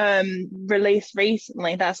released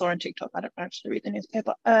recently that I saw on TikTok. I don't actually read the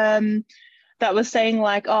newspaper. That was saying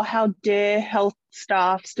like, oh, how dare health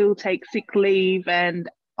staff still take sick leave and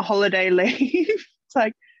holiday leave? It's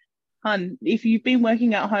like, hun, if you've been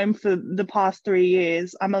working at home for the past 3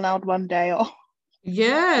 years, I'm allowed 1 day off.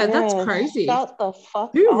 Yeah, that's Yeah, crazy. shut the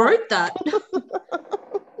fuck Who up. wrote that?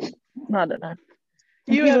 I don't know.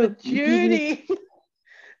 You have a People- duty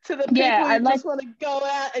to the people Yeah, I who like- just want to go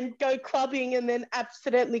out and go clubbing and then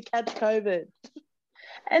accidentally catch COVID.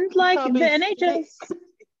 And like Can't the be NHS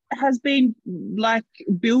has been like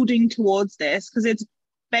building towards this because it's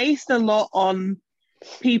based a lot on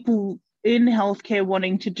people in healthcare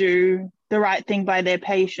wanting to do the right thing by their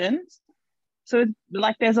patients. So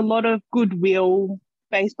like there's a lot of goodwill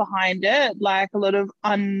based behind it, like a lot of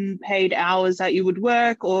unpaid hours that you would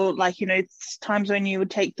work, or like, you know, it's times when you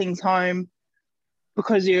would take things home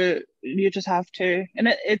because you just have to. And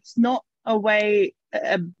it's not a way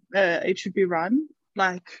it should be run.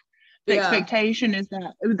 Like the expectation is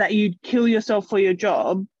that you'd kill yourself for your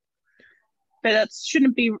job, but that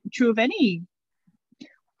shouldn't be true of any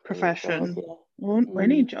profession or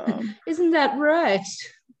any job. Isn't that right?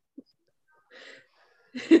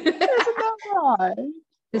 Isn't that right?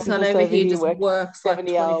 This I'm one just over over here here just working works like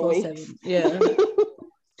 70-hour 24/7. weeks. Yeah.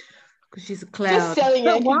 Because she's a cloud. Just selling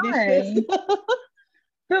air But why? conditioners.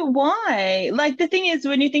 But why? Like the thing is,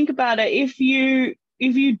 when you think about it, if you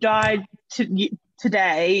died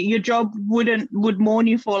today, your job would mourn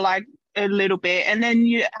you for like a little bit, and then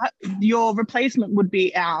your replacement would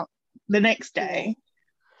be out the next day.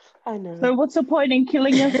 I know. So what's the point in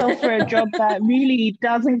killing yourself for a job that really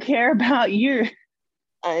doesn't care about you?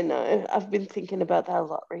 I know. I've been thinking about that a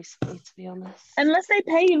lot recently, to be honest. Unless they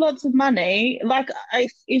pay you lots of money, like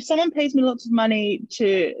if someone pays me lots of money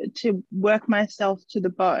to work myself to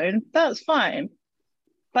the bone, that's fine.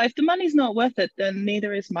 But if the money's not worth it, then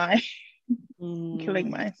neither is my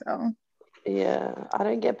killing myself. Yeah, I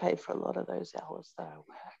don't get paid for a lot of those hours that I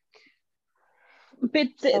work. But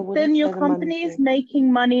So then your say the money's company is good.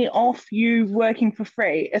 making money off you working for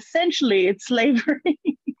free. Essentially, it's slavery.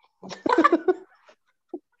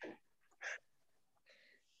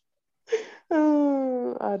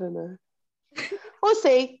 I don't know. We'll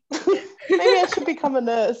see. Maybe I should become a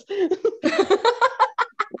nurse. I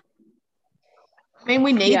mean,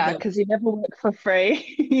 we need them. because you never work for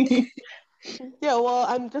free. Yeah, well,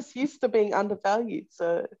 I'm just used to being undervalued,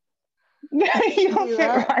 so You'll fit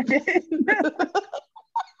that. right in.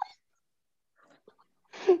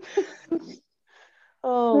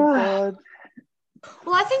 Oh God.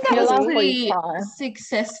 Well, I think that Your was a last pretty time.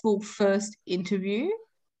 successful first interview.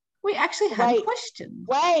 We actually had Wait. questions.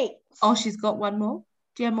 Wait. Oh, she's got one more.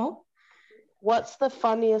 Do you have more? What's the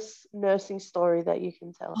funniest nursing story that you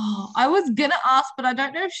can tell? Oh, I was gonna ask, but I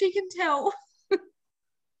don't know if she can tell.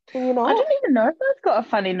 Can you not? I don't even know if I've got a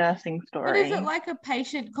funny nursing story. But is it like a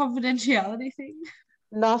patient confidentiality thing?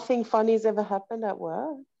 Nothing funny's ever happened at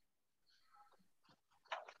work.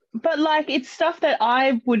 But like it's stuff that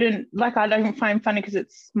I wouldn't like. I don't find funny because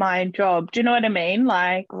it's my job. Do you know what I mean?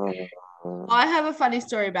 Like, I have a funny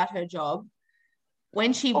story about her job.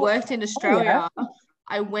 When she worked in Australia,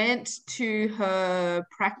 I went to her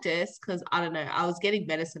practice because I don't know, I was getting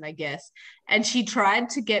medicine, I guess, and she tried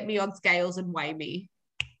to get me on scales and weigh me.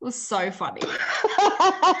 It was so funny.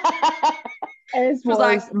 As was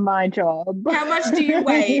like, my job. How much do you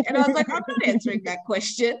weigh? And I was like, I'm not answering that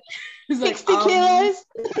question. She was like, 60 kilos.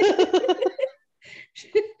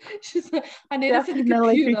 She's like, I need it for the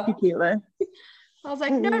Definitely computer. 50 kilos. I was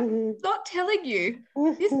like, no, not telling you.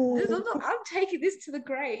 I'm taking this to the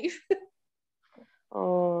grave.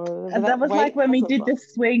 Oh, And that was like when we did the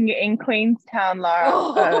swing in Queenstown,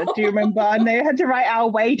 Lara. Do you remember? And they had to write our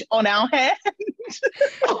weight on our hand.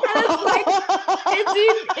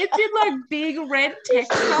 It's in like big red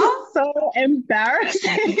texture. So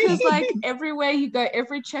embarrassing. Because like everywhere you go,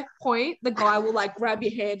 every checkpoint, the guy will like grab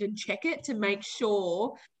your hand and check it to make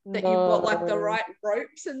sure that you've got like the right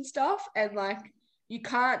ropes and stuff. And like you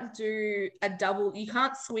can't do you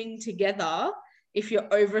can't swing together if you're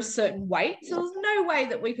over a certain weight. So there's no way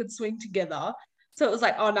that we could swing together. So it was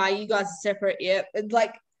like, oh no, you guys are separate. Yep. And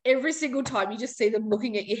like every single time you just see them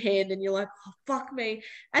looking at your hand and you're like, oh, fuck me.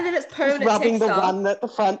 And then it's permanent just rubbing texture. the one at the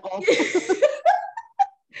front off. You're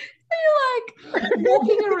like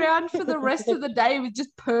walking around for the rest of the day with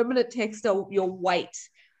just permanent texture, your weight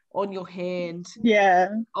on your hand. Yeah.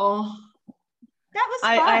 Oh, that was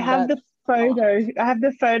fun. I have the photo. I have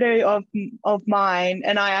the photo of mine,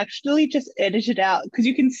 and I actually just edited out because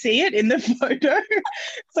you can see it in the photo.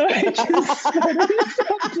 So I just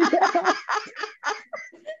photoshopped it out.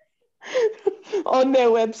 On their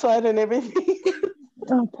website and everything.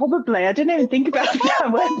 Oh, probably. I didn't even think about that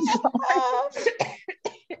website.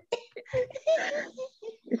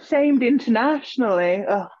 Shamed internationally.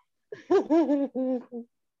 Oh.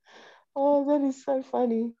 Oh, that is so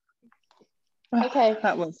funny. Okay,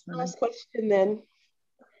 that was funny. last question then.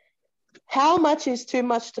 How much is too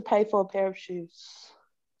much to pay for a pair of shoes?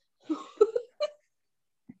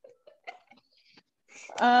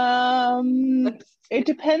 It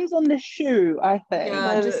depends on the shoe, I think.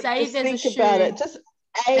 Yeah, just say just there's a think about shoe it. Just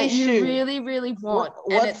a that you shoe. really, really want.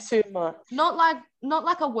 and What's it's too much? not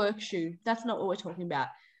like a work shoe. That's not what we're talking about.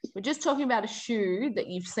 We're just talking about a shoe that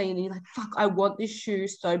you've seen and you're like, fuck, I want this shoe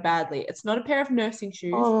so badly. It's not a pair of nursing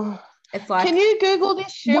shoes. Oh. It's like, Can you Google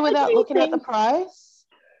this shoe Why do without you looking at the think- price?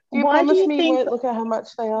 Do you Why do promise you me you think- won't look at how much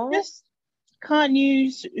they are? Just can't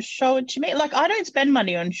you show it to me? Like, I don't spend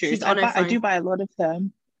money on shoes. She's on her I do phone. buy a lot of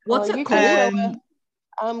them. what's Oh, it you called? can show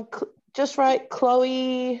her. Just write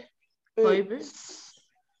Chloe Chloe boots.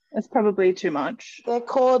 It's probably too much. They're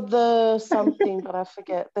called the something, but I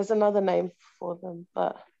forget. There's another name for them,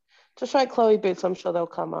 but just write Chloe boots. I'm sure they'll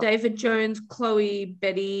come up. David Jones, Chloe,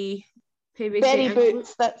 Betty, PVC. Betty ankle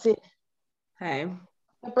boots. That's it. Hey.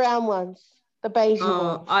 The brown ones, the beige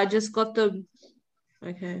Oh, ones. I just got the.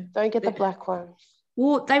 Okay. Don't get the black ones.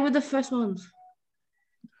 Well, they were the first ones.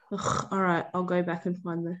 Ugh, all right, I'll go back and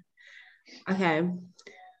find them. Okay.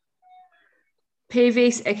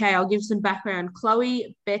 PVC. Okay, I'll give some background.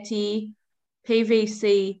 Chloe, Betty,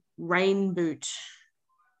 PVC, rain boot.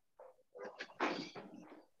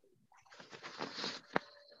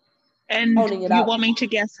 And Holding it you up. want me to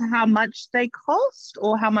guess how much they cost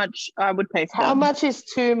or how much I would pay for How them? much is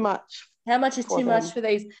too much? How much is For too them. much for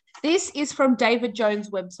these? This is from David Jones'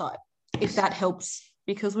 website, if that helps,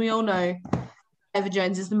 because we all know David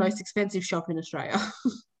Jones is the most expensive shop in Australia.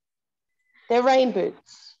 They're rain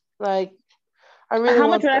boots. Like, I really How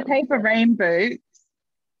want much would I them. pay for rain boots?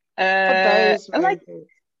 For those rain Like,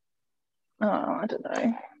 boots. oh, I don't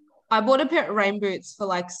know. I bought a pair of rain boots for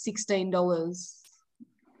like $16.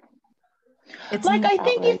 It's Like, not, I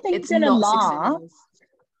think if they're it's gonna not last,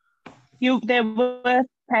 $16. they're worth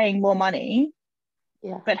paying more money.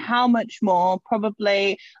 Yeah. But how much more?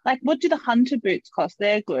 Probably, like, what do the hunter boots cost?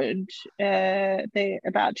 They're good. They're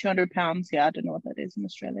about £200. Yeah, I don't know what that is in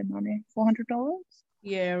Australian money. $400?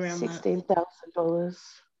 Yeah, around $16,000.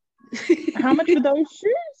 that. How much were those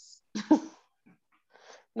shoes?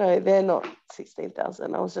 No, they're not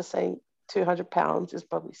 16,000. I was just saying £200 is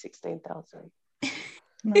probably 16,000.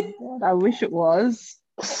 Oh, God, I wish it was.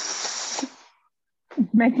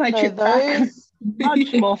 Make my No, trip back those.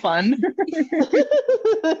 much more fun.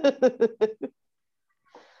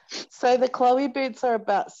 So the Chloe boots are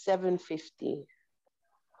about $750.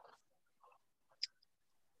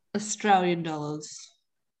 Australian dollars.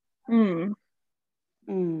 Mm.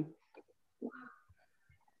 I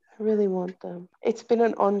really want them. It's been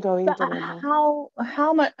an ongoing But dilemma.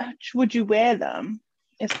 how much would you wear them?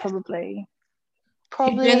 It's probably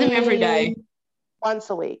Probably wear them every day. once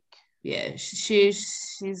a week. Yeah, she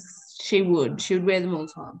would wear them all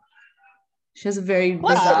the time. She has a very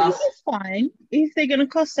well, bizarre. this is fine. If they're going to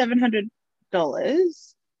cost $700,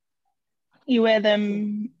 you wear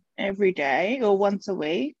them every day or once a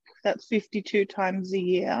week. That's 52 times a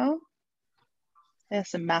year. There's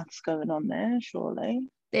some maths going on there, surely.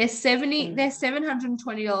 They're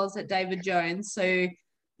 $720 at David Jones. So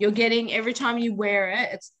you're getting every time you wear it,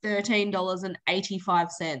 it's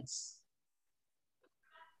 $13.85.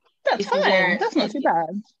 That's If you wear fine. it That's not too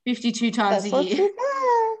bad. 52 times That's a not year. too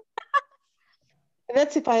bad. And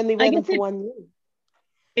that's if I only wear them for 1 year.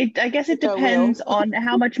 I guess it Which I will. depends on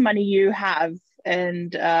how much money you have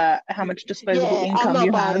and how much disposable Yeah, I'm income not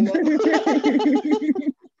you buying have.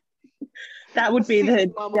 it. That would be the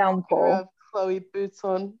 60 mama downfall. have Chloe boots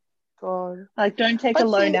on. God. Like, don't take But a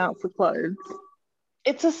loan see- out for clothes.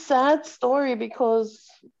 It's a sad story because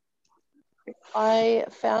I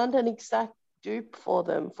found an exact dupe for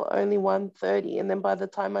them for only $130, and then by the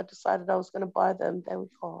time I decided I was going to buy them, they were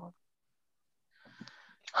gone.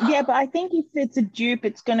 Yeah, but I think if it's a dupe,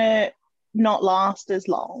 it's gonna not last as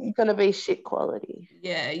long. It's going to be shit quality.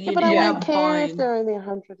 Yeah, Yeah, you but I end Yeah. won't up care if buying. they're only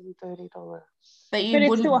 $130. But you But it's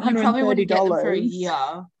wouldn't. still You probably wouldn't get them for a $130.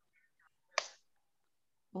 year.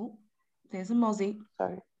 Oh, there's a mozzie.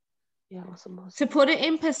 Sorry. Yeah, awesome. To put it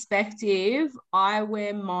in perspective, I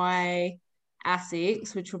wear my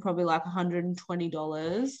Asics, which were probably like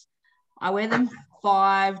 $120. I wear them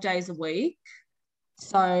 5 days a week.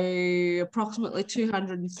 So approximately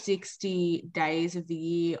 260 days of the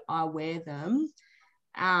year I wear them.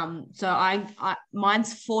 So I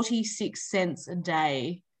mine's 46 cents a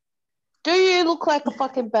day. Do you look like a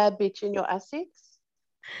fucking bad bitch in your Asics?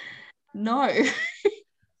 No.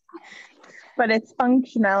 But it's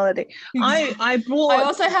functionality. I bought. I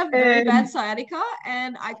also have very bad sciatica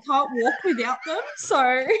and I can't walk without them.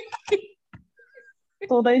 So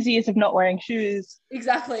all those years of not wearing shoes.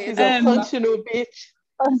 exactly. She's It's a functional bitch.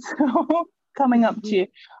 So coming up to you.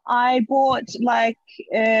 I bought like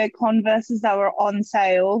Converses that were on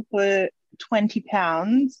sale for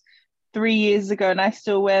 £20 3 years ago, and I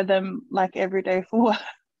still wear them like every day for work.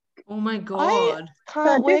 Oh my I God. So can't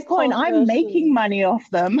at wear this point, I'm Converse. making money off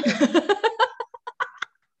them.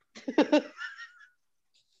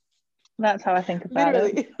 That's how I think about it.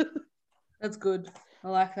 Literally. That's good. I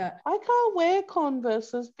like that. I can't wear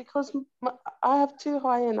Converses because I have too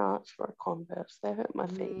high an arch for a Converse. They hurt my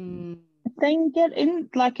feet. Then get in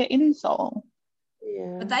like an insole.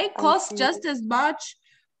 Yeah. But they I cost refuse. just as much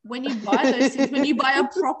when you buy those things, when you buy a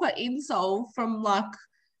proper insole from like,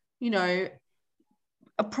 you know,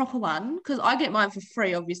 a proper one. Because I get mine for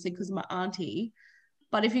free, obviously, because of my auntie.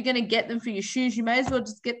 But if you're going to get them for your shoes, you may as well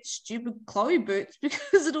just get stupid Chloe boots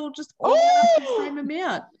because it'll just all add up to the same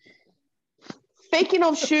amount. Speaking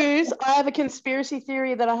of shoes, I have a conspiracy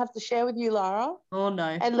theory that I have to share with you, Lara. Oh, no.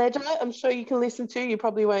 And Ledger, I'm sure you can listen to. You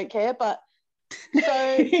probably won't care. But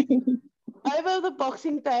so over the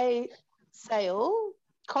Boxing Day sale,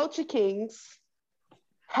 Culture Kings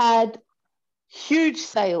had huge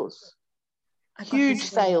sales. Huge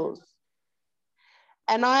sales.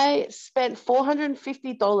 And I spent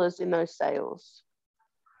 $450 in those sales.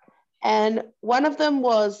 And one of them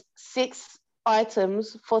was 6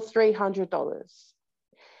 items for $300.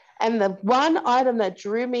 And the one item that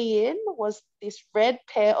drew me in was this red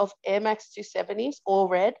pair of Air Max 270s, all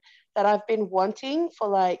red, that I've been wanting for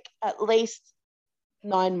like at least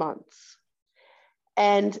 9 months.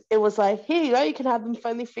 And it was like, here you go, you can have them for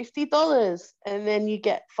only $50. And then you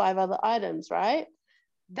get 5 other items, right?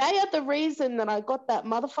 They are the reason that I got that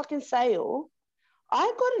motherfucking sale.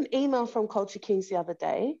 I got an email from Culture Kings the other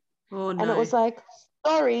day. Oh, no. And it was like,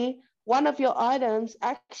 sorry, one of your items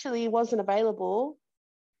actually wasn't available.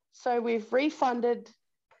 So we've refunded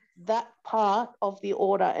that part of the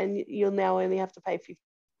order and you'll now only have to pay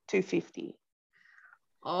 $250.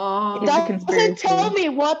 Oh. It doesn't tell me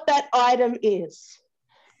what that item is.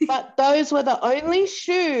 But those were the only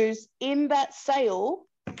shoes in that sale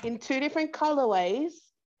in 2 different colorways.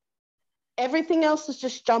 Everything else is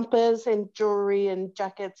just jumpers and jewelry and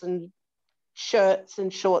jackets and shirts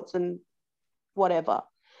and shorts and whatever.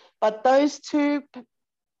 But those two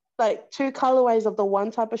colorways of the one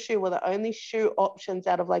type of shoe were the only shoe options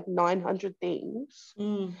out of like 900 things.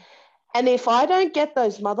 Mm. And if I don't get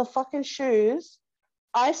those motherfucking shoes,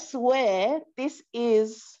 I swear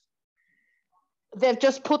they've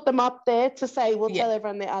just put them up there to say, we'll tell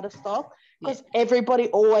everyone they're out of stock because everybody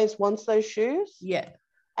always wants those shoes. Yeah.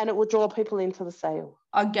 And it will draw people into the sale.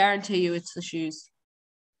 I guarantee you it's the shoes.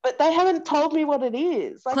 But they haven't told me what it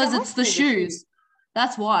is. Because it's the shoes.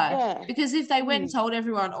 That's why. Yeah. Because if they went and told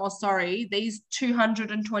everyone, oh, sorry, these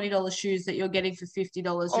 $220 shoes that you're getting for $50,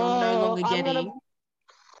 you're no longer getting.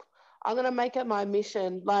 I'm going to make it my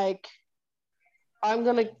mission. Like, I'm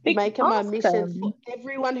going to make it my mission for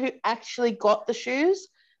everyone who actually got the shoes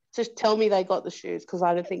to tell me they got the shoes because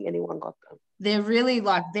I don't think anyone got them. They're really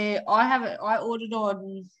like I ordered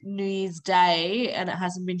on New Year's Day and it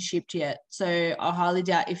hasn't been shipped yet. So I highly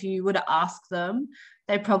doubt if you were to ask them,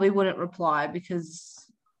 they probably wouldn't reply because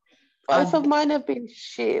both of mine have been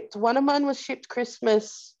shipped. One of mine was shipped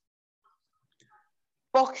Christmas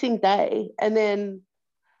Boxing Day, and then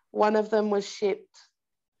one of them was shipped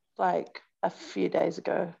like a few days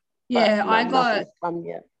ago. Yeah, nothing's come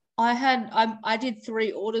yet. I did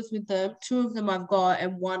 3 orders with them. 2 of them I've got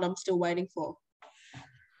and 1 I'm still waiting for.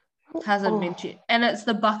 Hasn't been shipped. And it's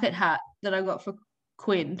the bucket hat that I got for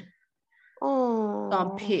Quinn. Oh. So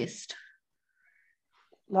I'm pissed.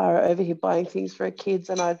 Lara over here buying things for her kids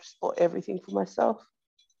and I just bought everything for myself.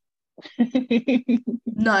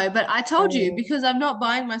 No, but I told you because I'm not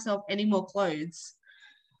buying myself any more clothes.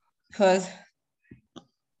 Because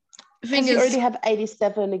you already have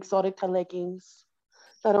 87 Exotica leggings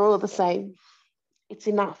that are all the same. It's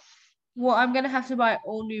enough. Well, I'm going to have to buy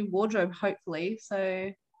all new wardrobe, hopefully.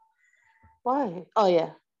 So. Why? Oh,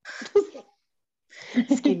 yeah.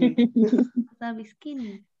 Skinny. I'll be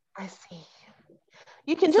skinny. I see.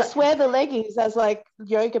 You can just wear the leggings as like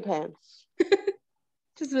yoga pants.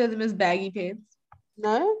 Just wear them as baggy pants.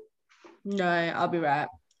 No? No, I'll be right.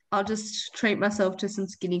 I'll just treat myself to some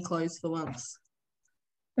skinny clothes for once.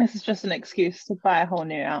 This is just an excuse to buy a whole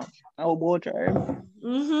new wardrobe.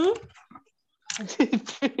 Mm-hmm.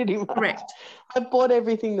 Pretty much. Correct. I bought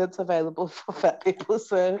everything that's available for fat people,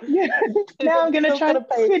 so now I'm gonna try to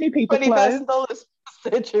pay skinny people $20,000 for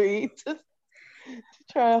surgery to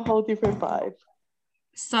try a whole different vibe.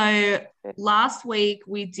 So last week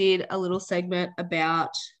we did a little segment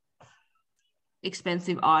about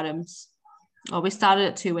expensive items. Well, we started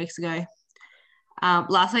it 2 weeks ago.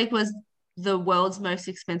 Last week was the world's most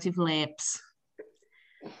expensive lamps.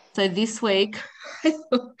 So this week,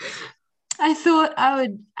 I thought I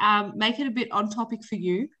would make it a bit on topic for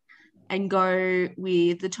you and go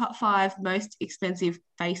with the top 5 most expensive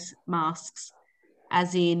face masks,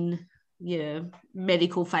 as in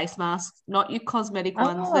medical face masks, not your cosmetic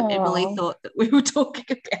ones that Emily thought that we were talking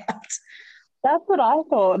about. That's what I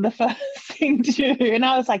thought the first thing too. And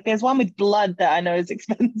I was like, there's one with blood that I know is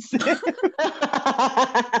expensive.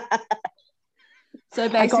 So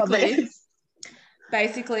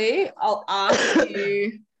basically, I'll ask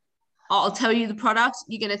you, I'll tell you the product.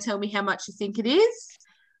 You're going to tell me how much you think it is.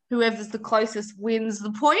 Whoever's the closest wins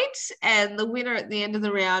the point, and the winner at the end of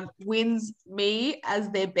the round wins me as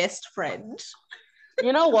their best friend.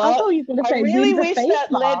 You know what? I really wish that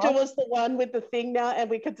mask. Ledger was the one with the thing now, and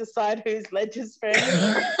we could decide who's Ledger's friend.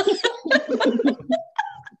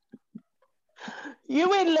 You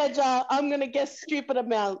win, Ledger. I'm going to guess stupid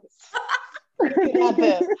amounts. You can have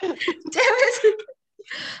it. Damn it.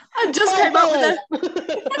 I just came up with that.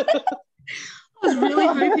 I was really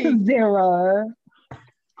hoping. 0.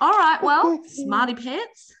 All right, well, smarty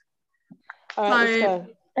pants. All right, let's go.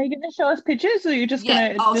 Are you going to show us pictures, or are you just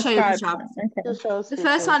going to I'll show you a describe? picture. Okay. Just show us The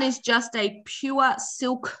pictures. first one is just a pure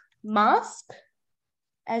silk mask.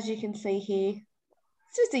 As you can see here,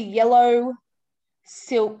 it's just a yellow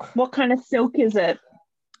silk, What kind of silk is it?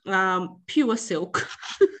 pure silk.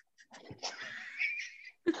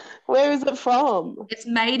 Where is it from? It's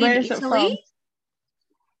made Where in is it Italy.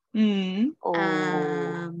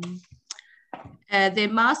 Oh. Their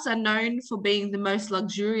masks are known for being the most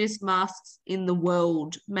luxurious masks in the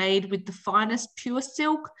world, made with the finest pure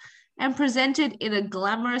silk and presented in a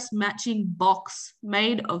glamorous matching box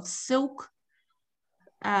made of silk.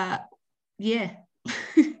 Yeah.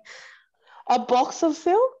 A box of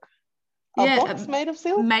silk? Yeah, A box made of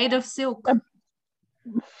silk? Made of silk.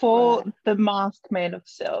 For Right. the mask made of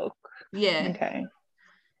silk. Yeah. Okay.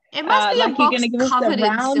 It must be a Like box you're going to give us covered the in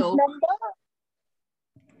round silk. number?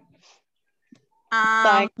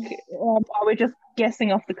 Are we just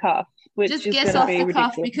guessing off the cuff? Which just is guess gonna off be the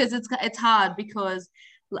cuff ridiculous. because it's hard, because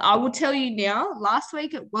I will tell you now, last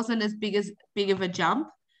week it wasn't as big of a jump,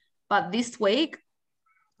 but this week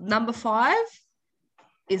number 5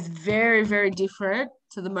 is very, very different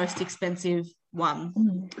to the most expensive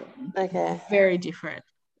one. Okay. Very different.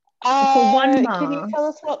 For one can you mask. tell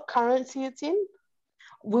us what currency it's in?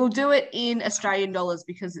 We'll do it in Australian dollars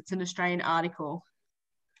because it's an Australian article.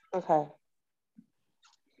 Okay.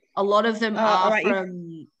 A lot of them are all right.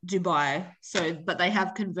 from Dubai, but they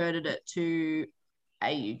have converted it to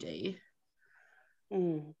AUD.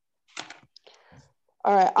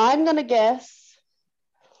 All right, I'm going to guess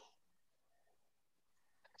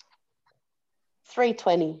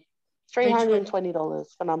 $320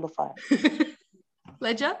 for number 5.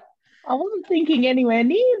 Ledger? I wasn't thinking anywhere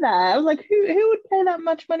near that. I was like, who would pay that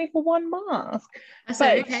much money for one mask? I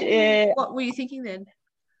said, But, okay. What were you thinking then?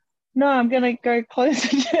 No, I'm going to go closer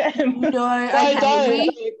to him. No, okay.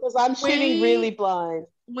 Because I'm shooting really blind.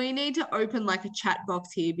 We need to open like a chat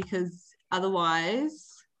box here because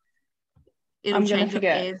otherwise it'll change your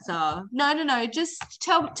answer. No. Just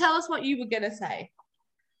tell us what you were going to say.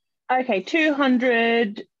 Okay,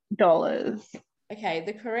 $200. Okay,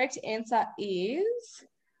 the correct answer is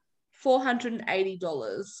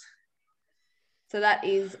 $480. So that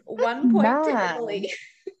is 1 point to Emily.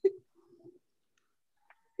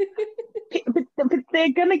 But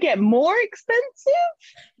they're gonna get more expensive.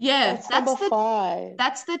 Yeah, that's number 5.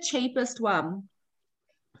 That's the cheapest one.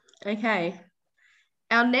 Okay.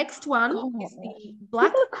 Our next one is the black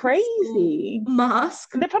People are crazy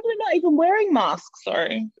mask. They're probably not even wearing masks.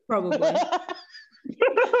 Sorry. Probably. That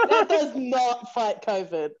does not fight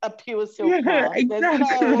COVID. A pure silk mask.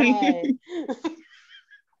 Exactly. No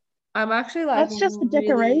I'm actually like, that's just the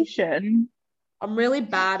decoration. I'm really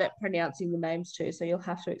bad at pronouncing the names too, so you'll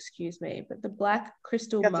have to excuse me. But the black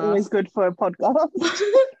crystal That's mask. always good for a podcast.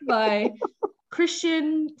 By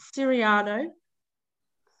Christian Siriano.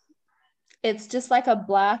 It's just like a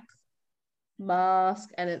black mask,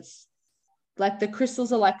 and it's like the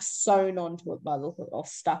crystals are like sewn onto it by the look, or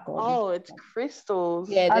stuck on. Oh, it's crystals.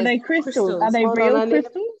 Yeah, are they crystals? Are they Hold real on,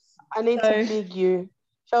 crystals? I need to big you.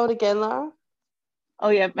 Show it again, Lara. Oh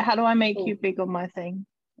yeah, but how do I make you big on my thing?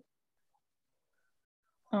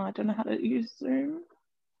 Oh, I don't know how to use Zoom.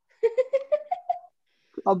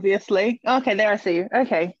 Obviously. Okay, there I see you.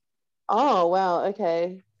 Okay. Oh wow.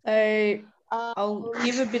 Okay. So I'll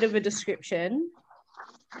give a bit of a description.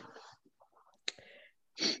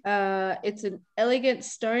 It's an elegant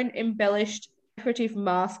stone embellished decorative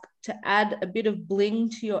mask to add a bit of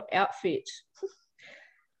bling to your outfit.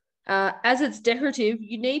 As it's decorative,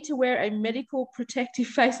 you need to wear a medical protective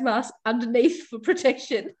face mask underneath for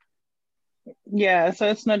protection. Yeah, so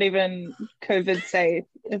it's not even COVID safe.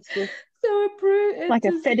 It's just So it's like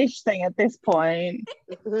a just fetish thing at this point.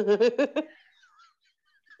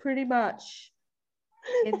 pretty much.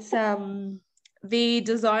 It's the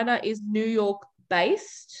designer is New York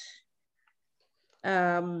based.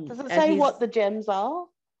 Does it say what the gems are?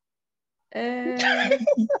 Is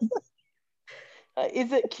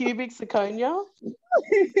it cubic zirconia?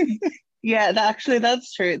 Yeah,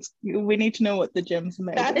 that's true. We need to know what the gems are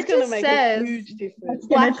made. That's It going to just make says a huge difference.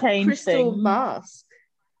 gonna black change crystal things. mask.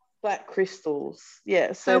 Black crystals.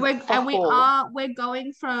 Yeah. So So we're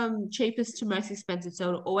going from cheapest to most expensive, so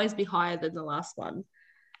it'll always be higher than the last one.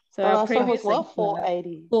 So the our last one was previous what?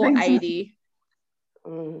 480. 480.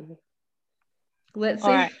 Mm. Let's see.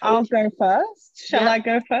 All right, I'll go first. Shall Yep. I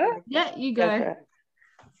go first? Yeah, you Go go. for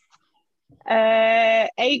it.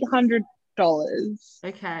 $800.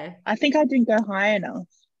 Okay. I think I didn't go high enough.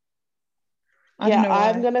 I Yeah, don't know why.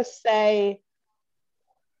 I'm going to say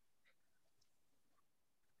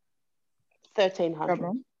 1,300.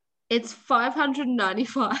 Problem. It's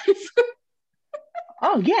 595.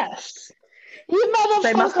 Oh yes, You motherfucker!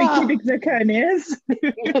 they must be cubic zirconias.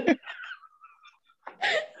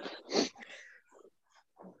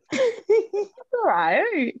 All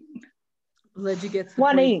right. Glad you get the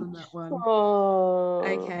One point each. on that one. Oh,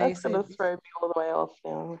 Okay, that's so going to throw me all the way off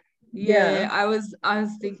now. Yeah, Yeah. I was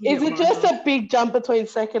thinking. Is it just a big jump between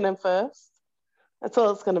second and first? That's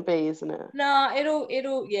all it's going to be, isn't it? No, it'll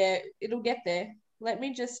get there. Let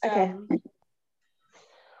me just Okay. bring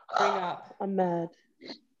up. I'm mad.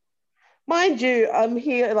 Mind you, I'm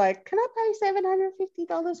here like, can I pay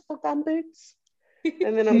 $750 for gum boots?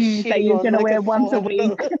 And then I'm that shitting you're on gonna like wear once a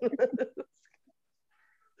week.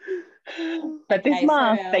 But this Okay,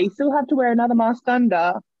 mask, so they still have to wear another mask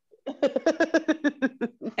under.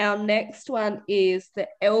 our next one is the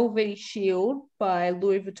LV Shield by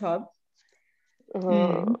Louis Vuitton,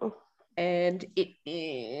 and it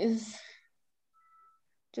is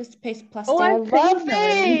just a piece of plastic. Oh, I I've love seen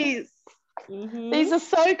those. these. These are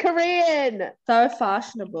so Korean. So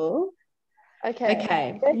fashionable.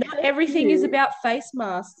 Okay. They're Not so everything is cute. about face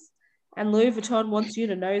masks, and Louis Vuitton wants you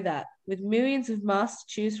to know that. With millions of masks to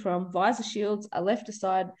choose from, visor shields are left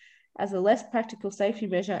aside as a less practical safety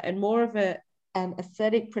measure and more of an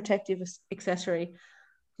aesthetic protective accessory.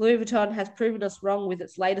 Louis Vuitton has proven us wrong with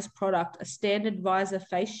its latest product, a standard visor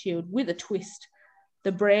face shield with a twist.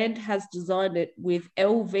 The brand has designed it with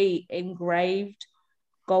LV engraved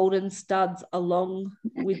golden studs along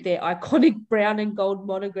with their iconic brown and gold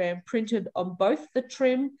monogram printed on both the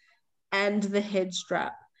trim and the head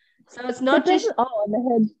strap. So it's not just on the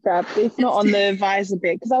head strap. It's not on the visor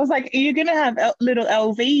bit because I was like, are you gonna have little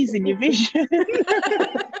LVs in your vision?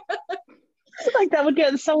 Like that would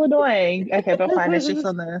get so annoying. Okay, but fine. It's just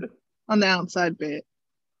on the outside bit.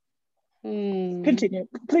 Continue.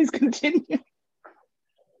 Please continue.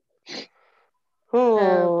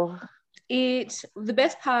 Oh. The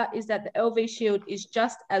best part is that the LV shield is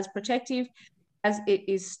just as protective as it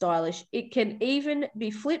is stylish. It can even be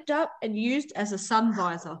flipped up and used as a sun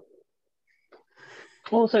visor.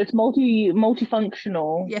 Also, it's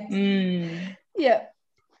multifunctional. Yes. Yeah.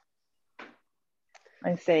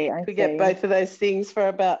 I see. Could get both of those things for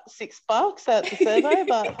about $6 at the survey,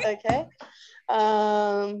 but okay.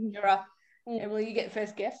 You're up. Emily, you get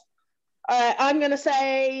first guess. All right, I'm going to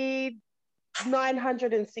say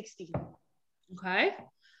 960. Okay.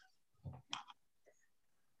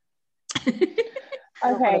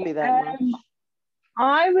 Okay.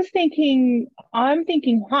 I'm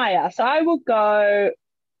thinking higher. So I will go.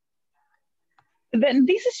 Then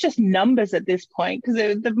this is just numbers at this point because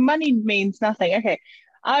the money means nothing. Okay.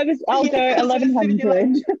 I'll go 1,100.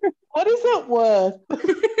 Like, what is it worth?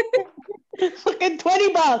 Fucking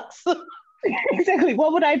 $20. Exactly.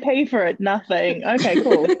 What would I pay for it? Nothing. Okay,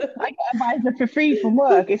 cool. I get a visor for free from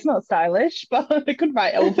work. It's not stylish, but I could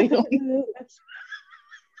write LV on it.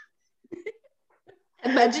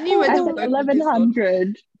 Imagine you went to work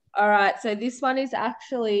 1,100. All right, so this one is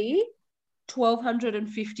actually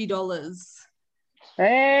 $1,250.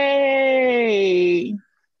 Hey.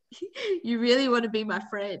 You really want to be my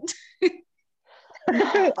friend.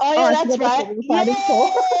 Oh yeah, that's right.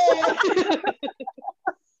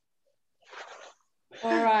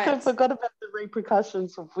 All right. I forgot about the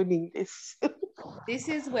repercussions of winning this. This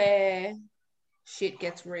is where shit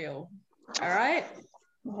gets real. All right.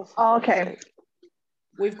 Okay.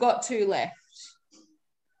 We've got 2 left.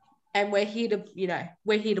 And we're here to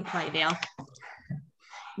play now.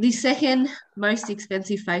 The second most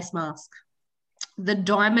expensive face mask. the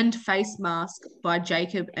Diamond Face Mask by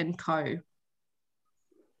Jacob and Co.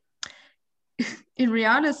 In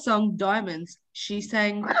Rihanna's song Diamonds, she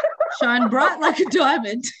sang, "Shine bright like a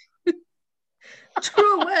diamond."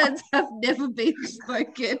 True words have never been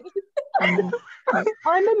spoken.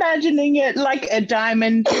 I'm imagining it like a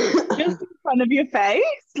diamond just in front of your face,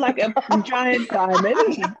 like a giant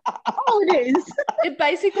diamond. Oh, it is. It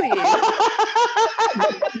basically is.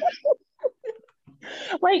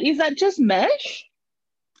 Wait, is that just mesh?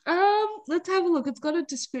 Let's have a look. It's got a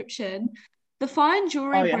description. The fine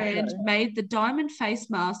jewelry brand sorry. made the diamond face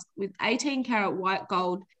mask with 18 karat white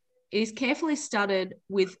gold. It is carefully studded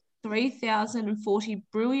with 3,040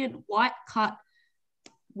 brilliant white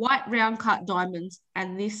round cut diamonds,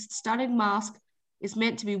 and this studded mask is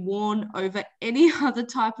meant to be worn over any other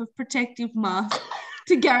type of protective mask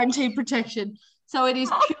to guarantee protection. So it is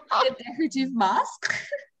purely a decorative mask.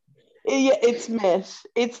 Yeah, it's mesh.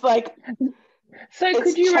 It's like So it's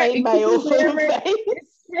could you chainmail for your face.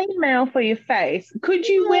 It's chainmail for your face. Could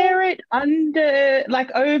you wear it under, like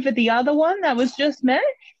over the other one that was just mesh?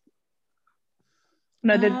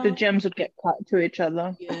 No, the gems would get cut to each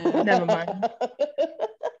other. Yeah. Never mind.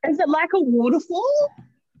 Is it like a waterfall?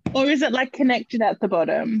 Or is it like connected at the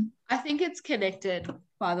bottom? I think it's connected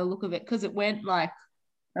by the look of it because it went like,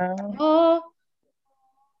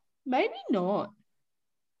 maybe not.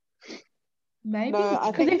 Maybe. No,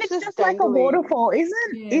 I Because think if it's it's just just like a dangling. waterfall,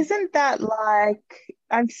 Yeah. isn't that like,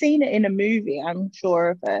 I've seen it in a movie, I'm sure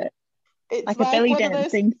of it. It's Like a belly one of those,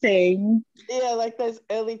 dancing thing. yeah, like those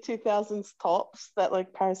early 2000s tops that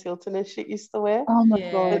like Paris Hilton and shit used to wear. Oh my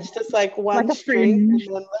Yeah. god. It's just like one Like a string fringe.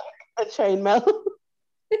 and then like a chainmail.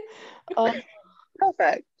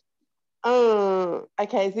 Perfect.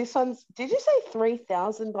 Okay, this one's, did you say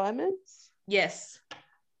 3,000 diamonds? Yes.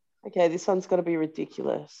 Okay, this one's got to be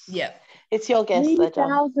ridiculous. Yep. It's your guess, Ledger.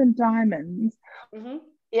 3,000 diamonds. Mm-hmm.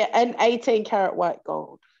 Yeah, and 18 karat white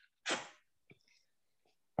gold.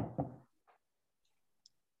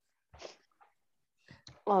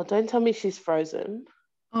 Oh, don't tell me she's frozen.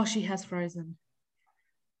 Oh, she has frozen.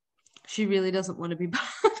 She really doesn't want to be part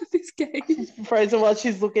of this game. Frozen while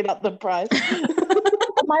she's looking up the price.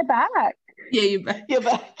 On my back. Yeah, you're back. You're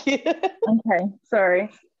back. Okay, sorry.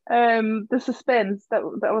 The suspense that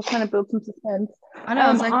was trying to build some suspense. I know.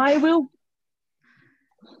 I was like, I will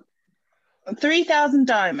 3,000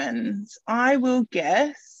 diamonds. I will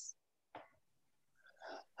guess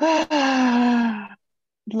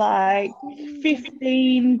like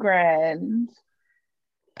 15 grand.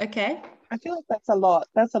 okay. I feel like that's a lot.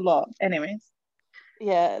 That's a lot. Anyways.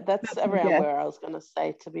 Yeah, that's around Yeah. where I was gonna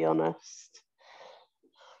say, to be honest.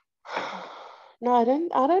 No, I don't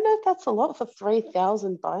know if that's a lot for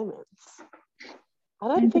 3,000 diamonds. I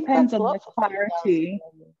don't It think depends that's a on lot the for 3,000 clarity.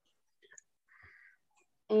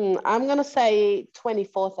 diamonds. I'm gonna say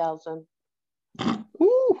 24,000.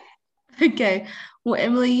 Ooh. Okay. Well,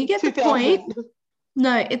 Emily, you get the point. 2,000.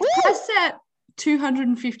 No, it's Woo! priced at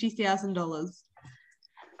 $250,000.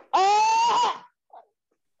 Ah!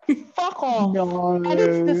 Fuck off. No. And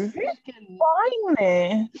it's the second. Buying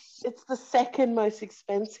this. It's the second most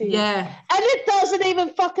expensive. Yeah. And it doesn't even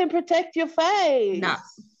fucking protect your face. Nah.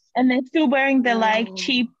 And they're still wearing the like Oh.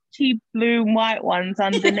 cheap blue and white ones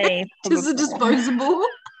underneath. Just a disposable.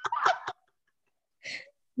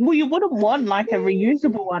 Well, you wouldn't want like a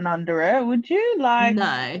reusable one under it, would you? Like,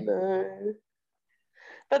 No. No.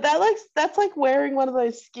 But that's like wearing one of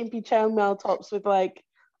those skimpy chainmail tops with like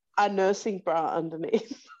a nursing bra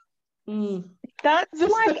underneath. Mm. that's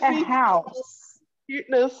Just like the a physical house.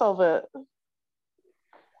 cuteness of it.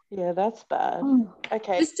 Yeah, that's bad.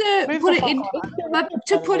 Okay. Just to Move put the it in, fuck on. but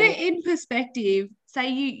to put it in perspective, say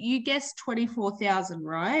you guessed 24,000,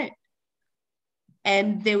 right?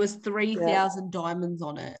 And there was 3,000 diamonds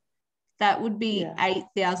on it. That would be Yeah.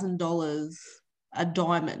 $8,000 a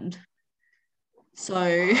diamond. So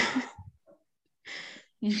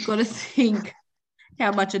you've got to think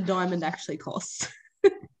how much a diamond actually costs.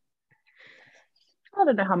 I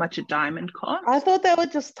don't know how much a diamond costs. I thought they were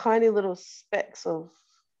just tiny little specks of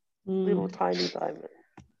Mm. little tiny diamonds.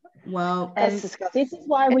 Well, And That's disgusting. this is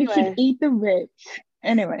why we should Anyway. eat the rich.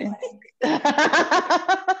 Anyway,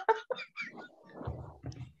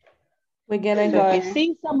 we're gonna so go. if you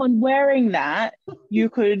see someone wearing that, you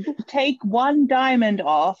could take one diamond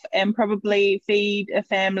off and probably feed a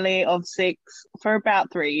family of 6 for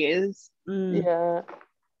about 3 years. Mm. Yeah.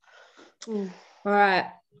 Mm. All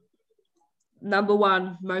right. Number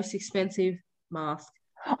 1, most expensive mask.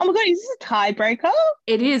 Oh my god, is this a tiebreaker?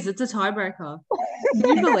 It is. It's a tiebreaker.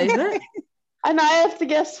 Can you believe it? And I have to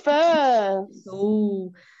guess first.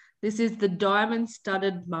 Oh, this is the diamond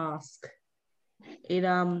studded mask.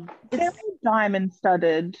 Very diamond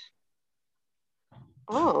studded.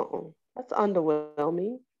 Oh, that's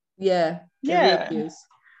underwhelming. Yeah, Yeah. it really is.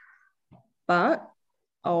 But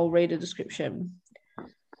I'll read a description.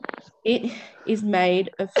 It is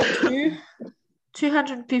made of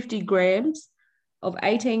 250 grams of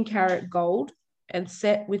 18 karat gold and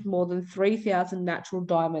set with more than 3,000 natural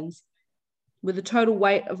diamonds, with a total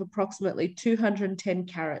weight of approximately 210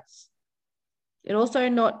 carats.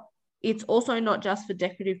 It's also not just for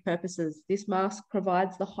decorative purposes. This mask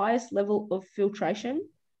provides the highest level of filtration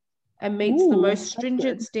and meets the most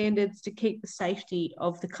stringent standards to keep the safety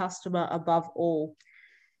of the customer above all.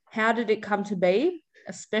 How did it come to be?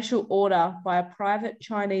 A special order by a private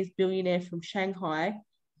Chinese billionaire from Shanghai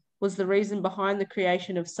was the reason behind the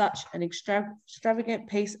creation of such an extravagant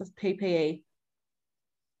piece of PPE.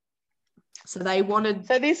 So they wanted...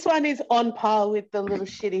 So this one is on par with the little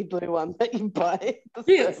shitty blue one that you buy.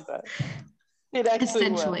 Yes. It actually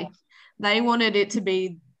essentially works. They wanted it to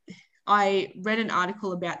be... I read an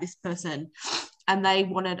article about this person and they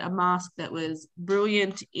wanted a mask that was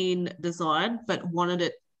brilliant in design, but wanted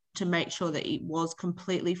it to make sure that it was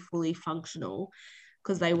completely, fully functional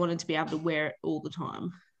because they wanted to be able to wear it all the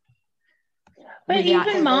time. But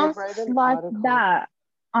even masks like that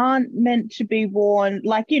aren't meant to be worn,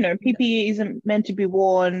 like, you know, PPE isn't meant to be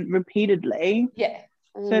worn repeatedly. Yeah.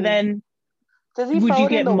 So then does he would throw you it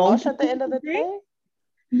get in the wash multiple at the end of the day?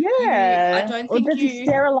 Yeah. I don't or think does he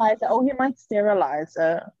sterilize it? Oh, he might sterilize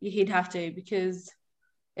it. He'd have to because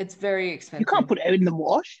it's very expensive. You can't put it in the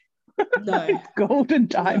wash. No. It's gold and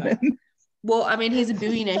diamond. No. Well, I mean, he's a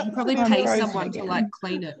billionaire. He probably pays someone to like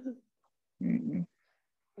clean it.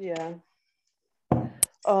 Yeah.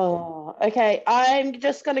 Oh, okay. I'm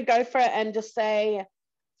just going to go for it and just say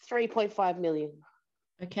 3.5 million.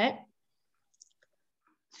 Okay.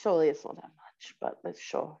 Surely it's not that much, but let's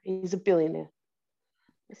sure. He's a billionaire.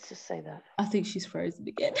 Let's just say that. I think she's frozen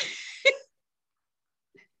again.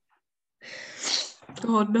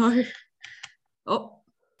 Oh, no. Oh,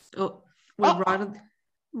 we're right on.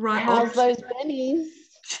 Right. How's those bennies?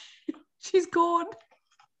 She's gone.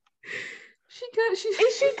 Is she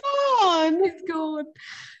gone? She's gone.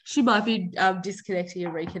 She might be disconnecting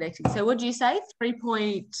and reconnecting. So what do you say?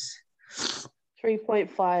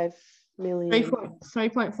 3.5 million.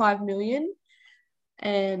 3.5 million.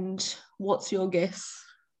 And what's your guess?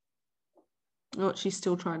 Oh, she's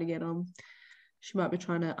still trying to get on. She might be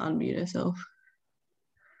trying to unmute herself.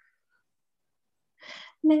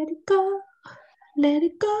 Let it go. Let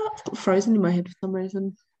it go. It's frozen in my head for some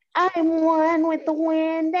reason. I'm one with the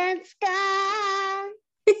wind and sky.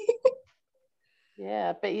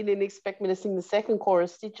 Yeah, I bet you didn't expect me to sing the second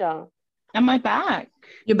chorus, did you? Am I back?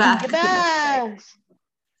 You're back. You're back.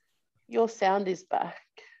 Your sound is back.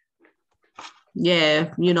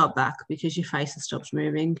 Yeah, you're not back because your face has stopped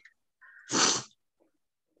moving.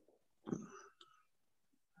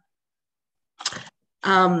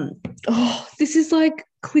 This is like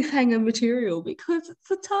cliffhanger material because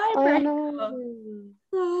it's a tiebreaker. I know.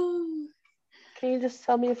 Oh. Can you just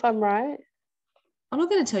tell me if I'm right? I'm not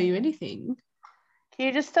going to tell you anything. Can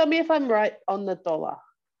you just tell me if I'm right on the dollar?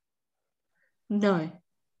 No.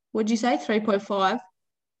 What'd you say? 3.5?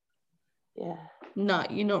 Yeah. No,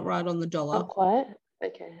 you're not right on the dollar. Not quite?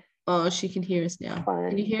 Okay. Oh, she can hear us now. Fine.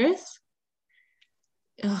 Can you hear us?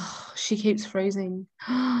 Oh, she keeps freezing.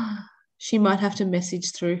 She might have to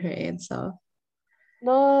message through her answer.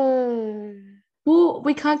 No. Well,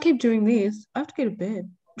 we can't keep doing this. I have to go to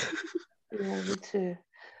bed. Yeah, me too.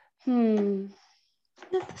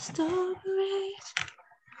 Let the story.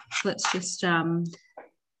 Let's just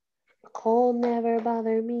Cold never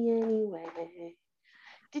bothered me anyway.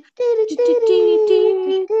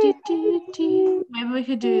 Maybe we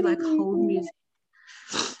could do like hold music.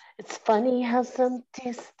 It's funny how some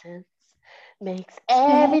distance makes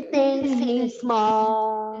everything seem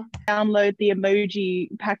small. Download the emoji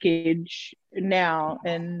package now,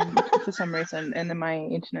 and for some reason, and then my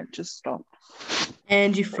internet just stopped.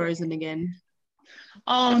 And you're frozen again.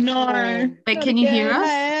 Oh no! But can you hear us?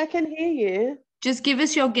 Hey, I can hear you. Just give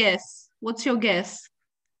us your guess. What's your guess?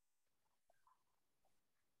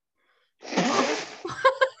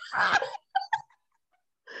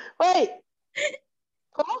 Wait.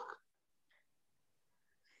 Talk?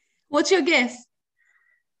 What's your guess?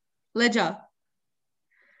 Ledger.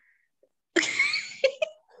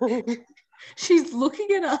 She's looking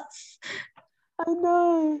at us. I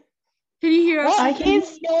know. Can you hear us? What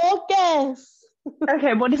is your guess?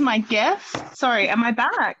 Okay, what is my guess? Sorry, am I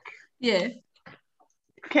back? Yeah.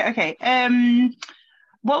 Okay.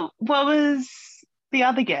 What was the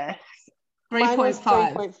other guess?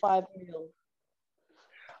 3.5. 3.5 mil.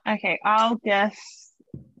 Okay, I'll guess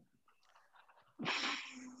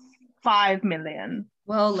 5 million.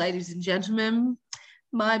 Well, ladies and gentlemen,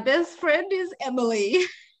 my best friend is Emily.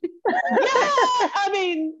 I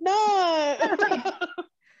mean, no.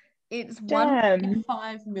 It's Damn.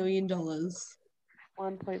 $1.5 million.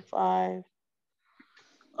 1.5.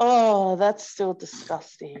 Oh, that's still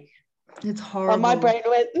disgusting. It's But horrible. my brain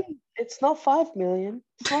went, it's not 5 million.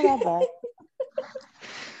 It's not that bad.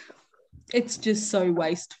 It's just so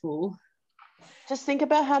wasteful. Just think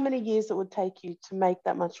about how many years it would take you to make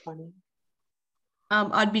that much money.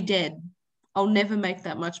 I'd be dead. I'll never make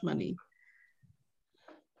that much money.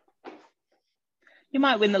 You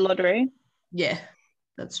might win the lottery. Yeah,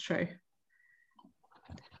 that's true.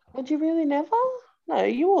 Would you really never? No,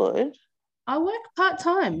 you would. I work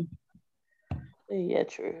part-time. Yeah,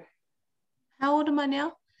 true. How old am I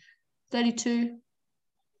now? 32.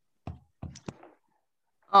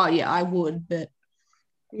 Oh, yeah, I would, but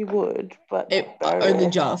You would, but only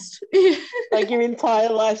just. like your entire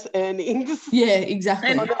life's earnings. Yeah,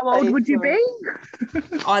 exactly. And how old would you be?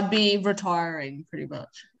 I'd be retiring pretty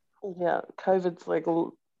much. Yeah, COVID's like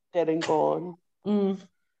dead and gone. Mm.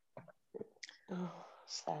 Oh,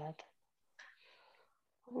 sad.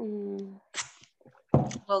 Mm.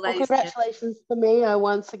 Well, Well, congratulations to me. I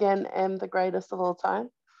once again am the greatest of all time.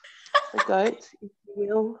 The GOAT, if you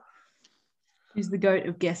will. Who's the GOAT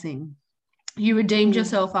of guessing? You redeemed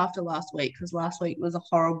yourself after last week because last week was a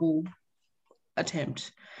horrible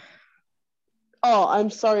attempt. Oh, I'm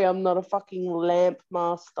sorry, I'm not a fucking lamp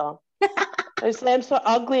master. Those lamps were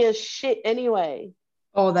ugly as shit anyway.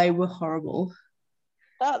 Oh, they were horrible.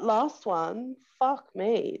 That last one, fuck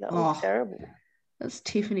me. That was terrible. That's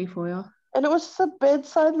Tiffany for you. And it was just a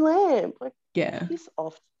bedside lamp. Like, yeah. Piss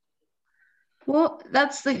off. Well,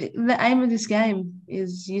 that's the aim of this game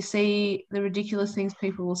is you see the ridiculous things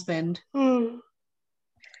people will spend. It's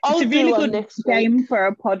a really good game for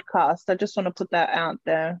a podcast. I just want to put that out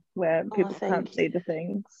there where people can't see the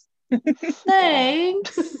things.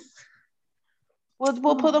 Thanks.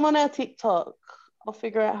 We'll put them on our TikTok. I'll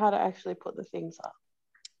figure out how to actually put the things up.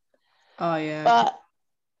 Oh, yeah. But,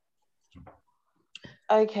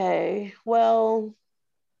 okay, well,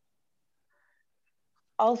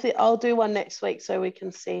 I'll do one next week so we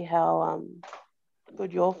can see how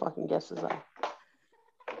good your fucking guesses are.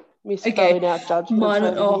 Miss throwing out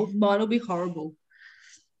judgments. Mine will be horrible.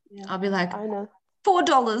 Yeah. I'll be like, I know.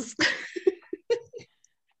 $4.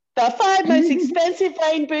 The 5 most expensive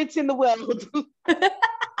rain boots in the world.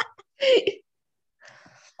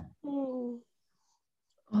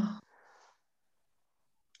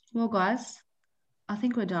 Well, guys, I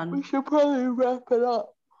think we're done. We should probably wrap it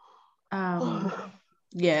up.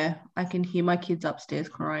 Yeah, I can hear my kids upstairs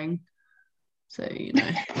crying. So, you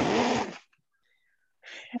know.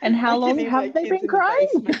 And how long have they been crying?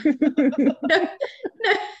 No,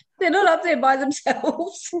 they're not up there by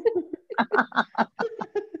themselves.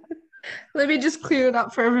 Let me just clear it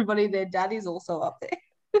up for everybody. Their daddy's also up there.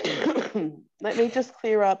 Let me just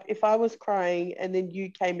clear up. If I was crying and then you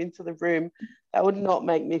came into the room, that would not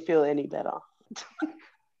make me feel any better.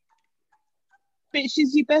 But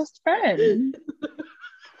she's your best friend.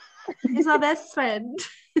 She's my best friend.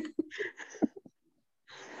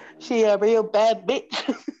 She a real bad bitch.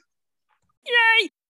 Yay!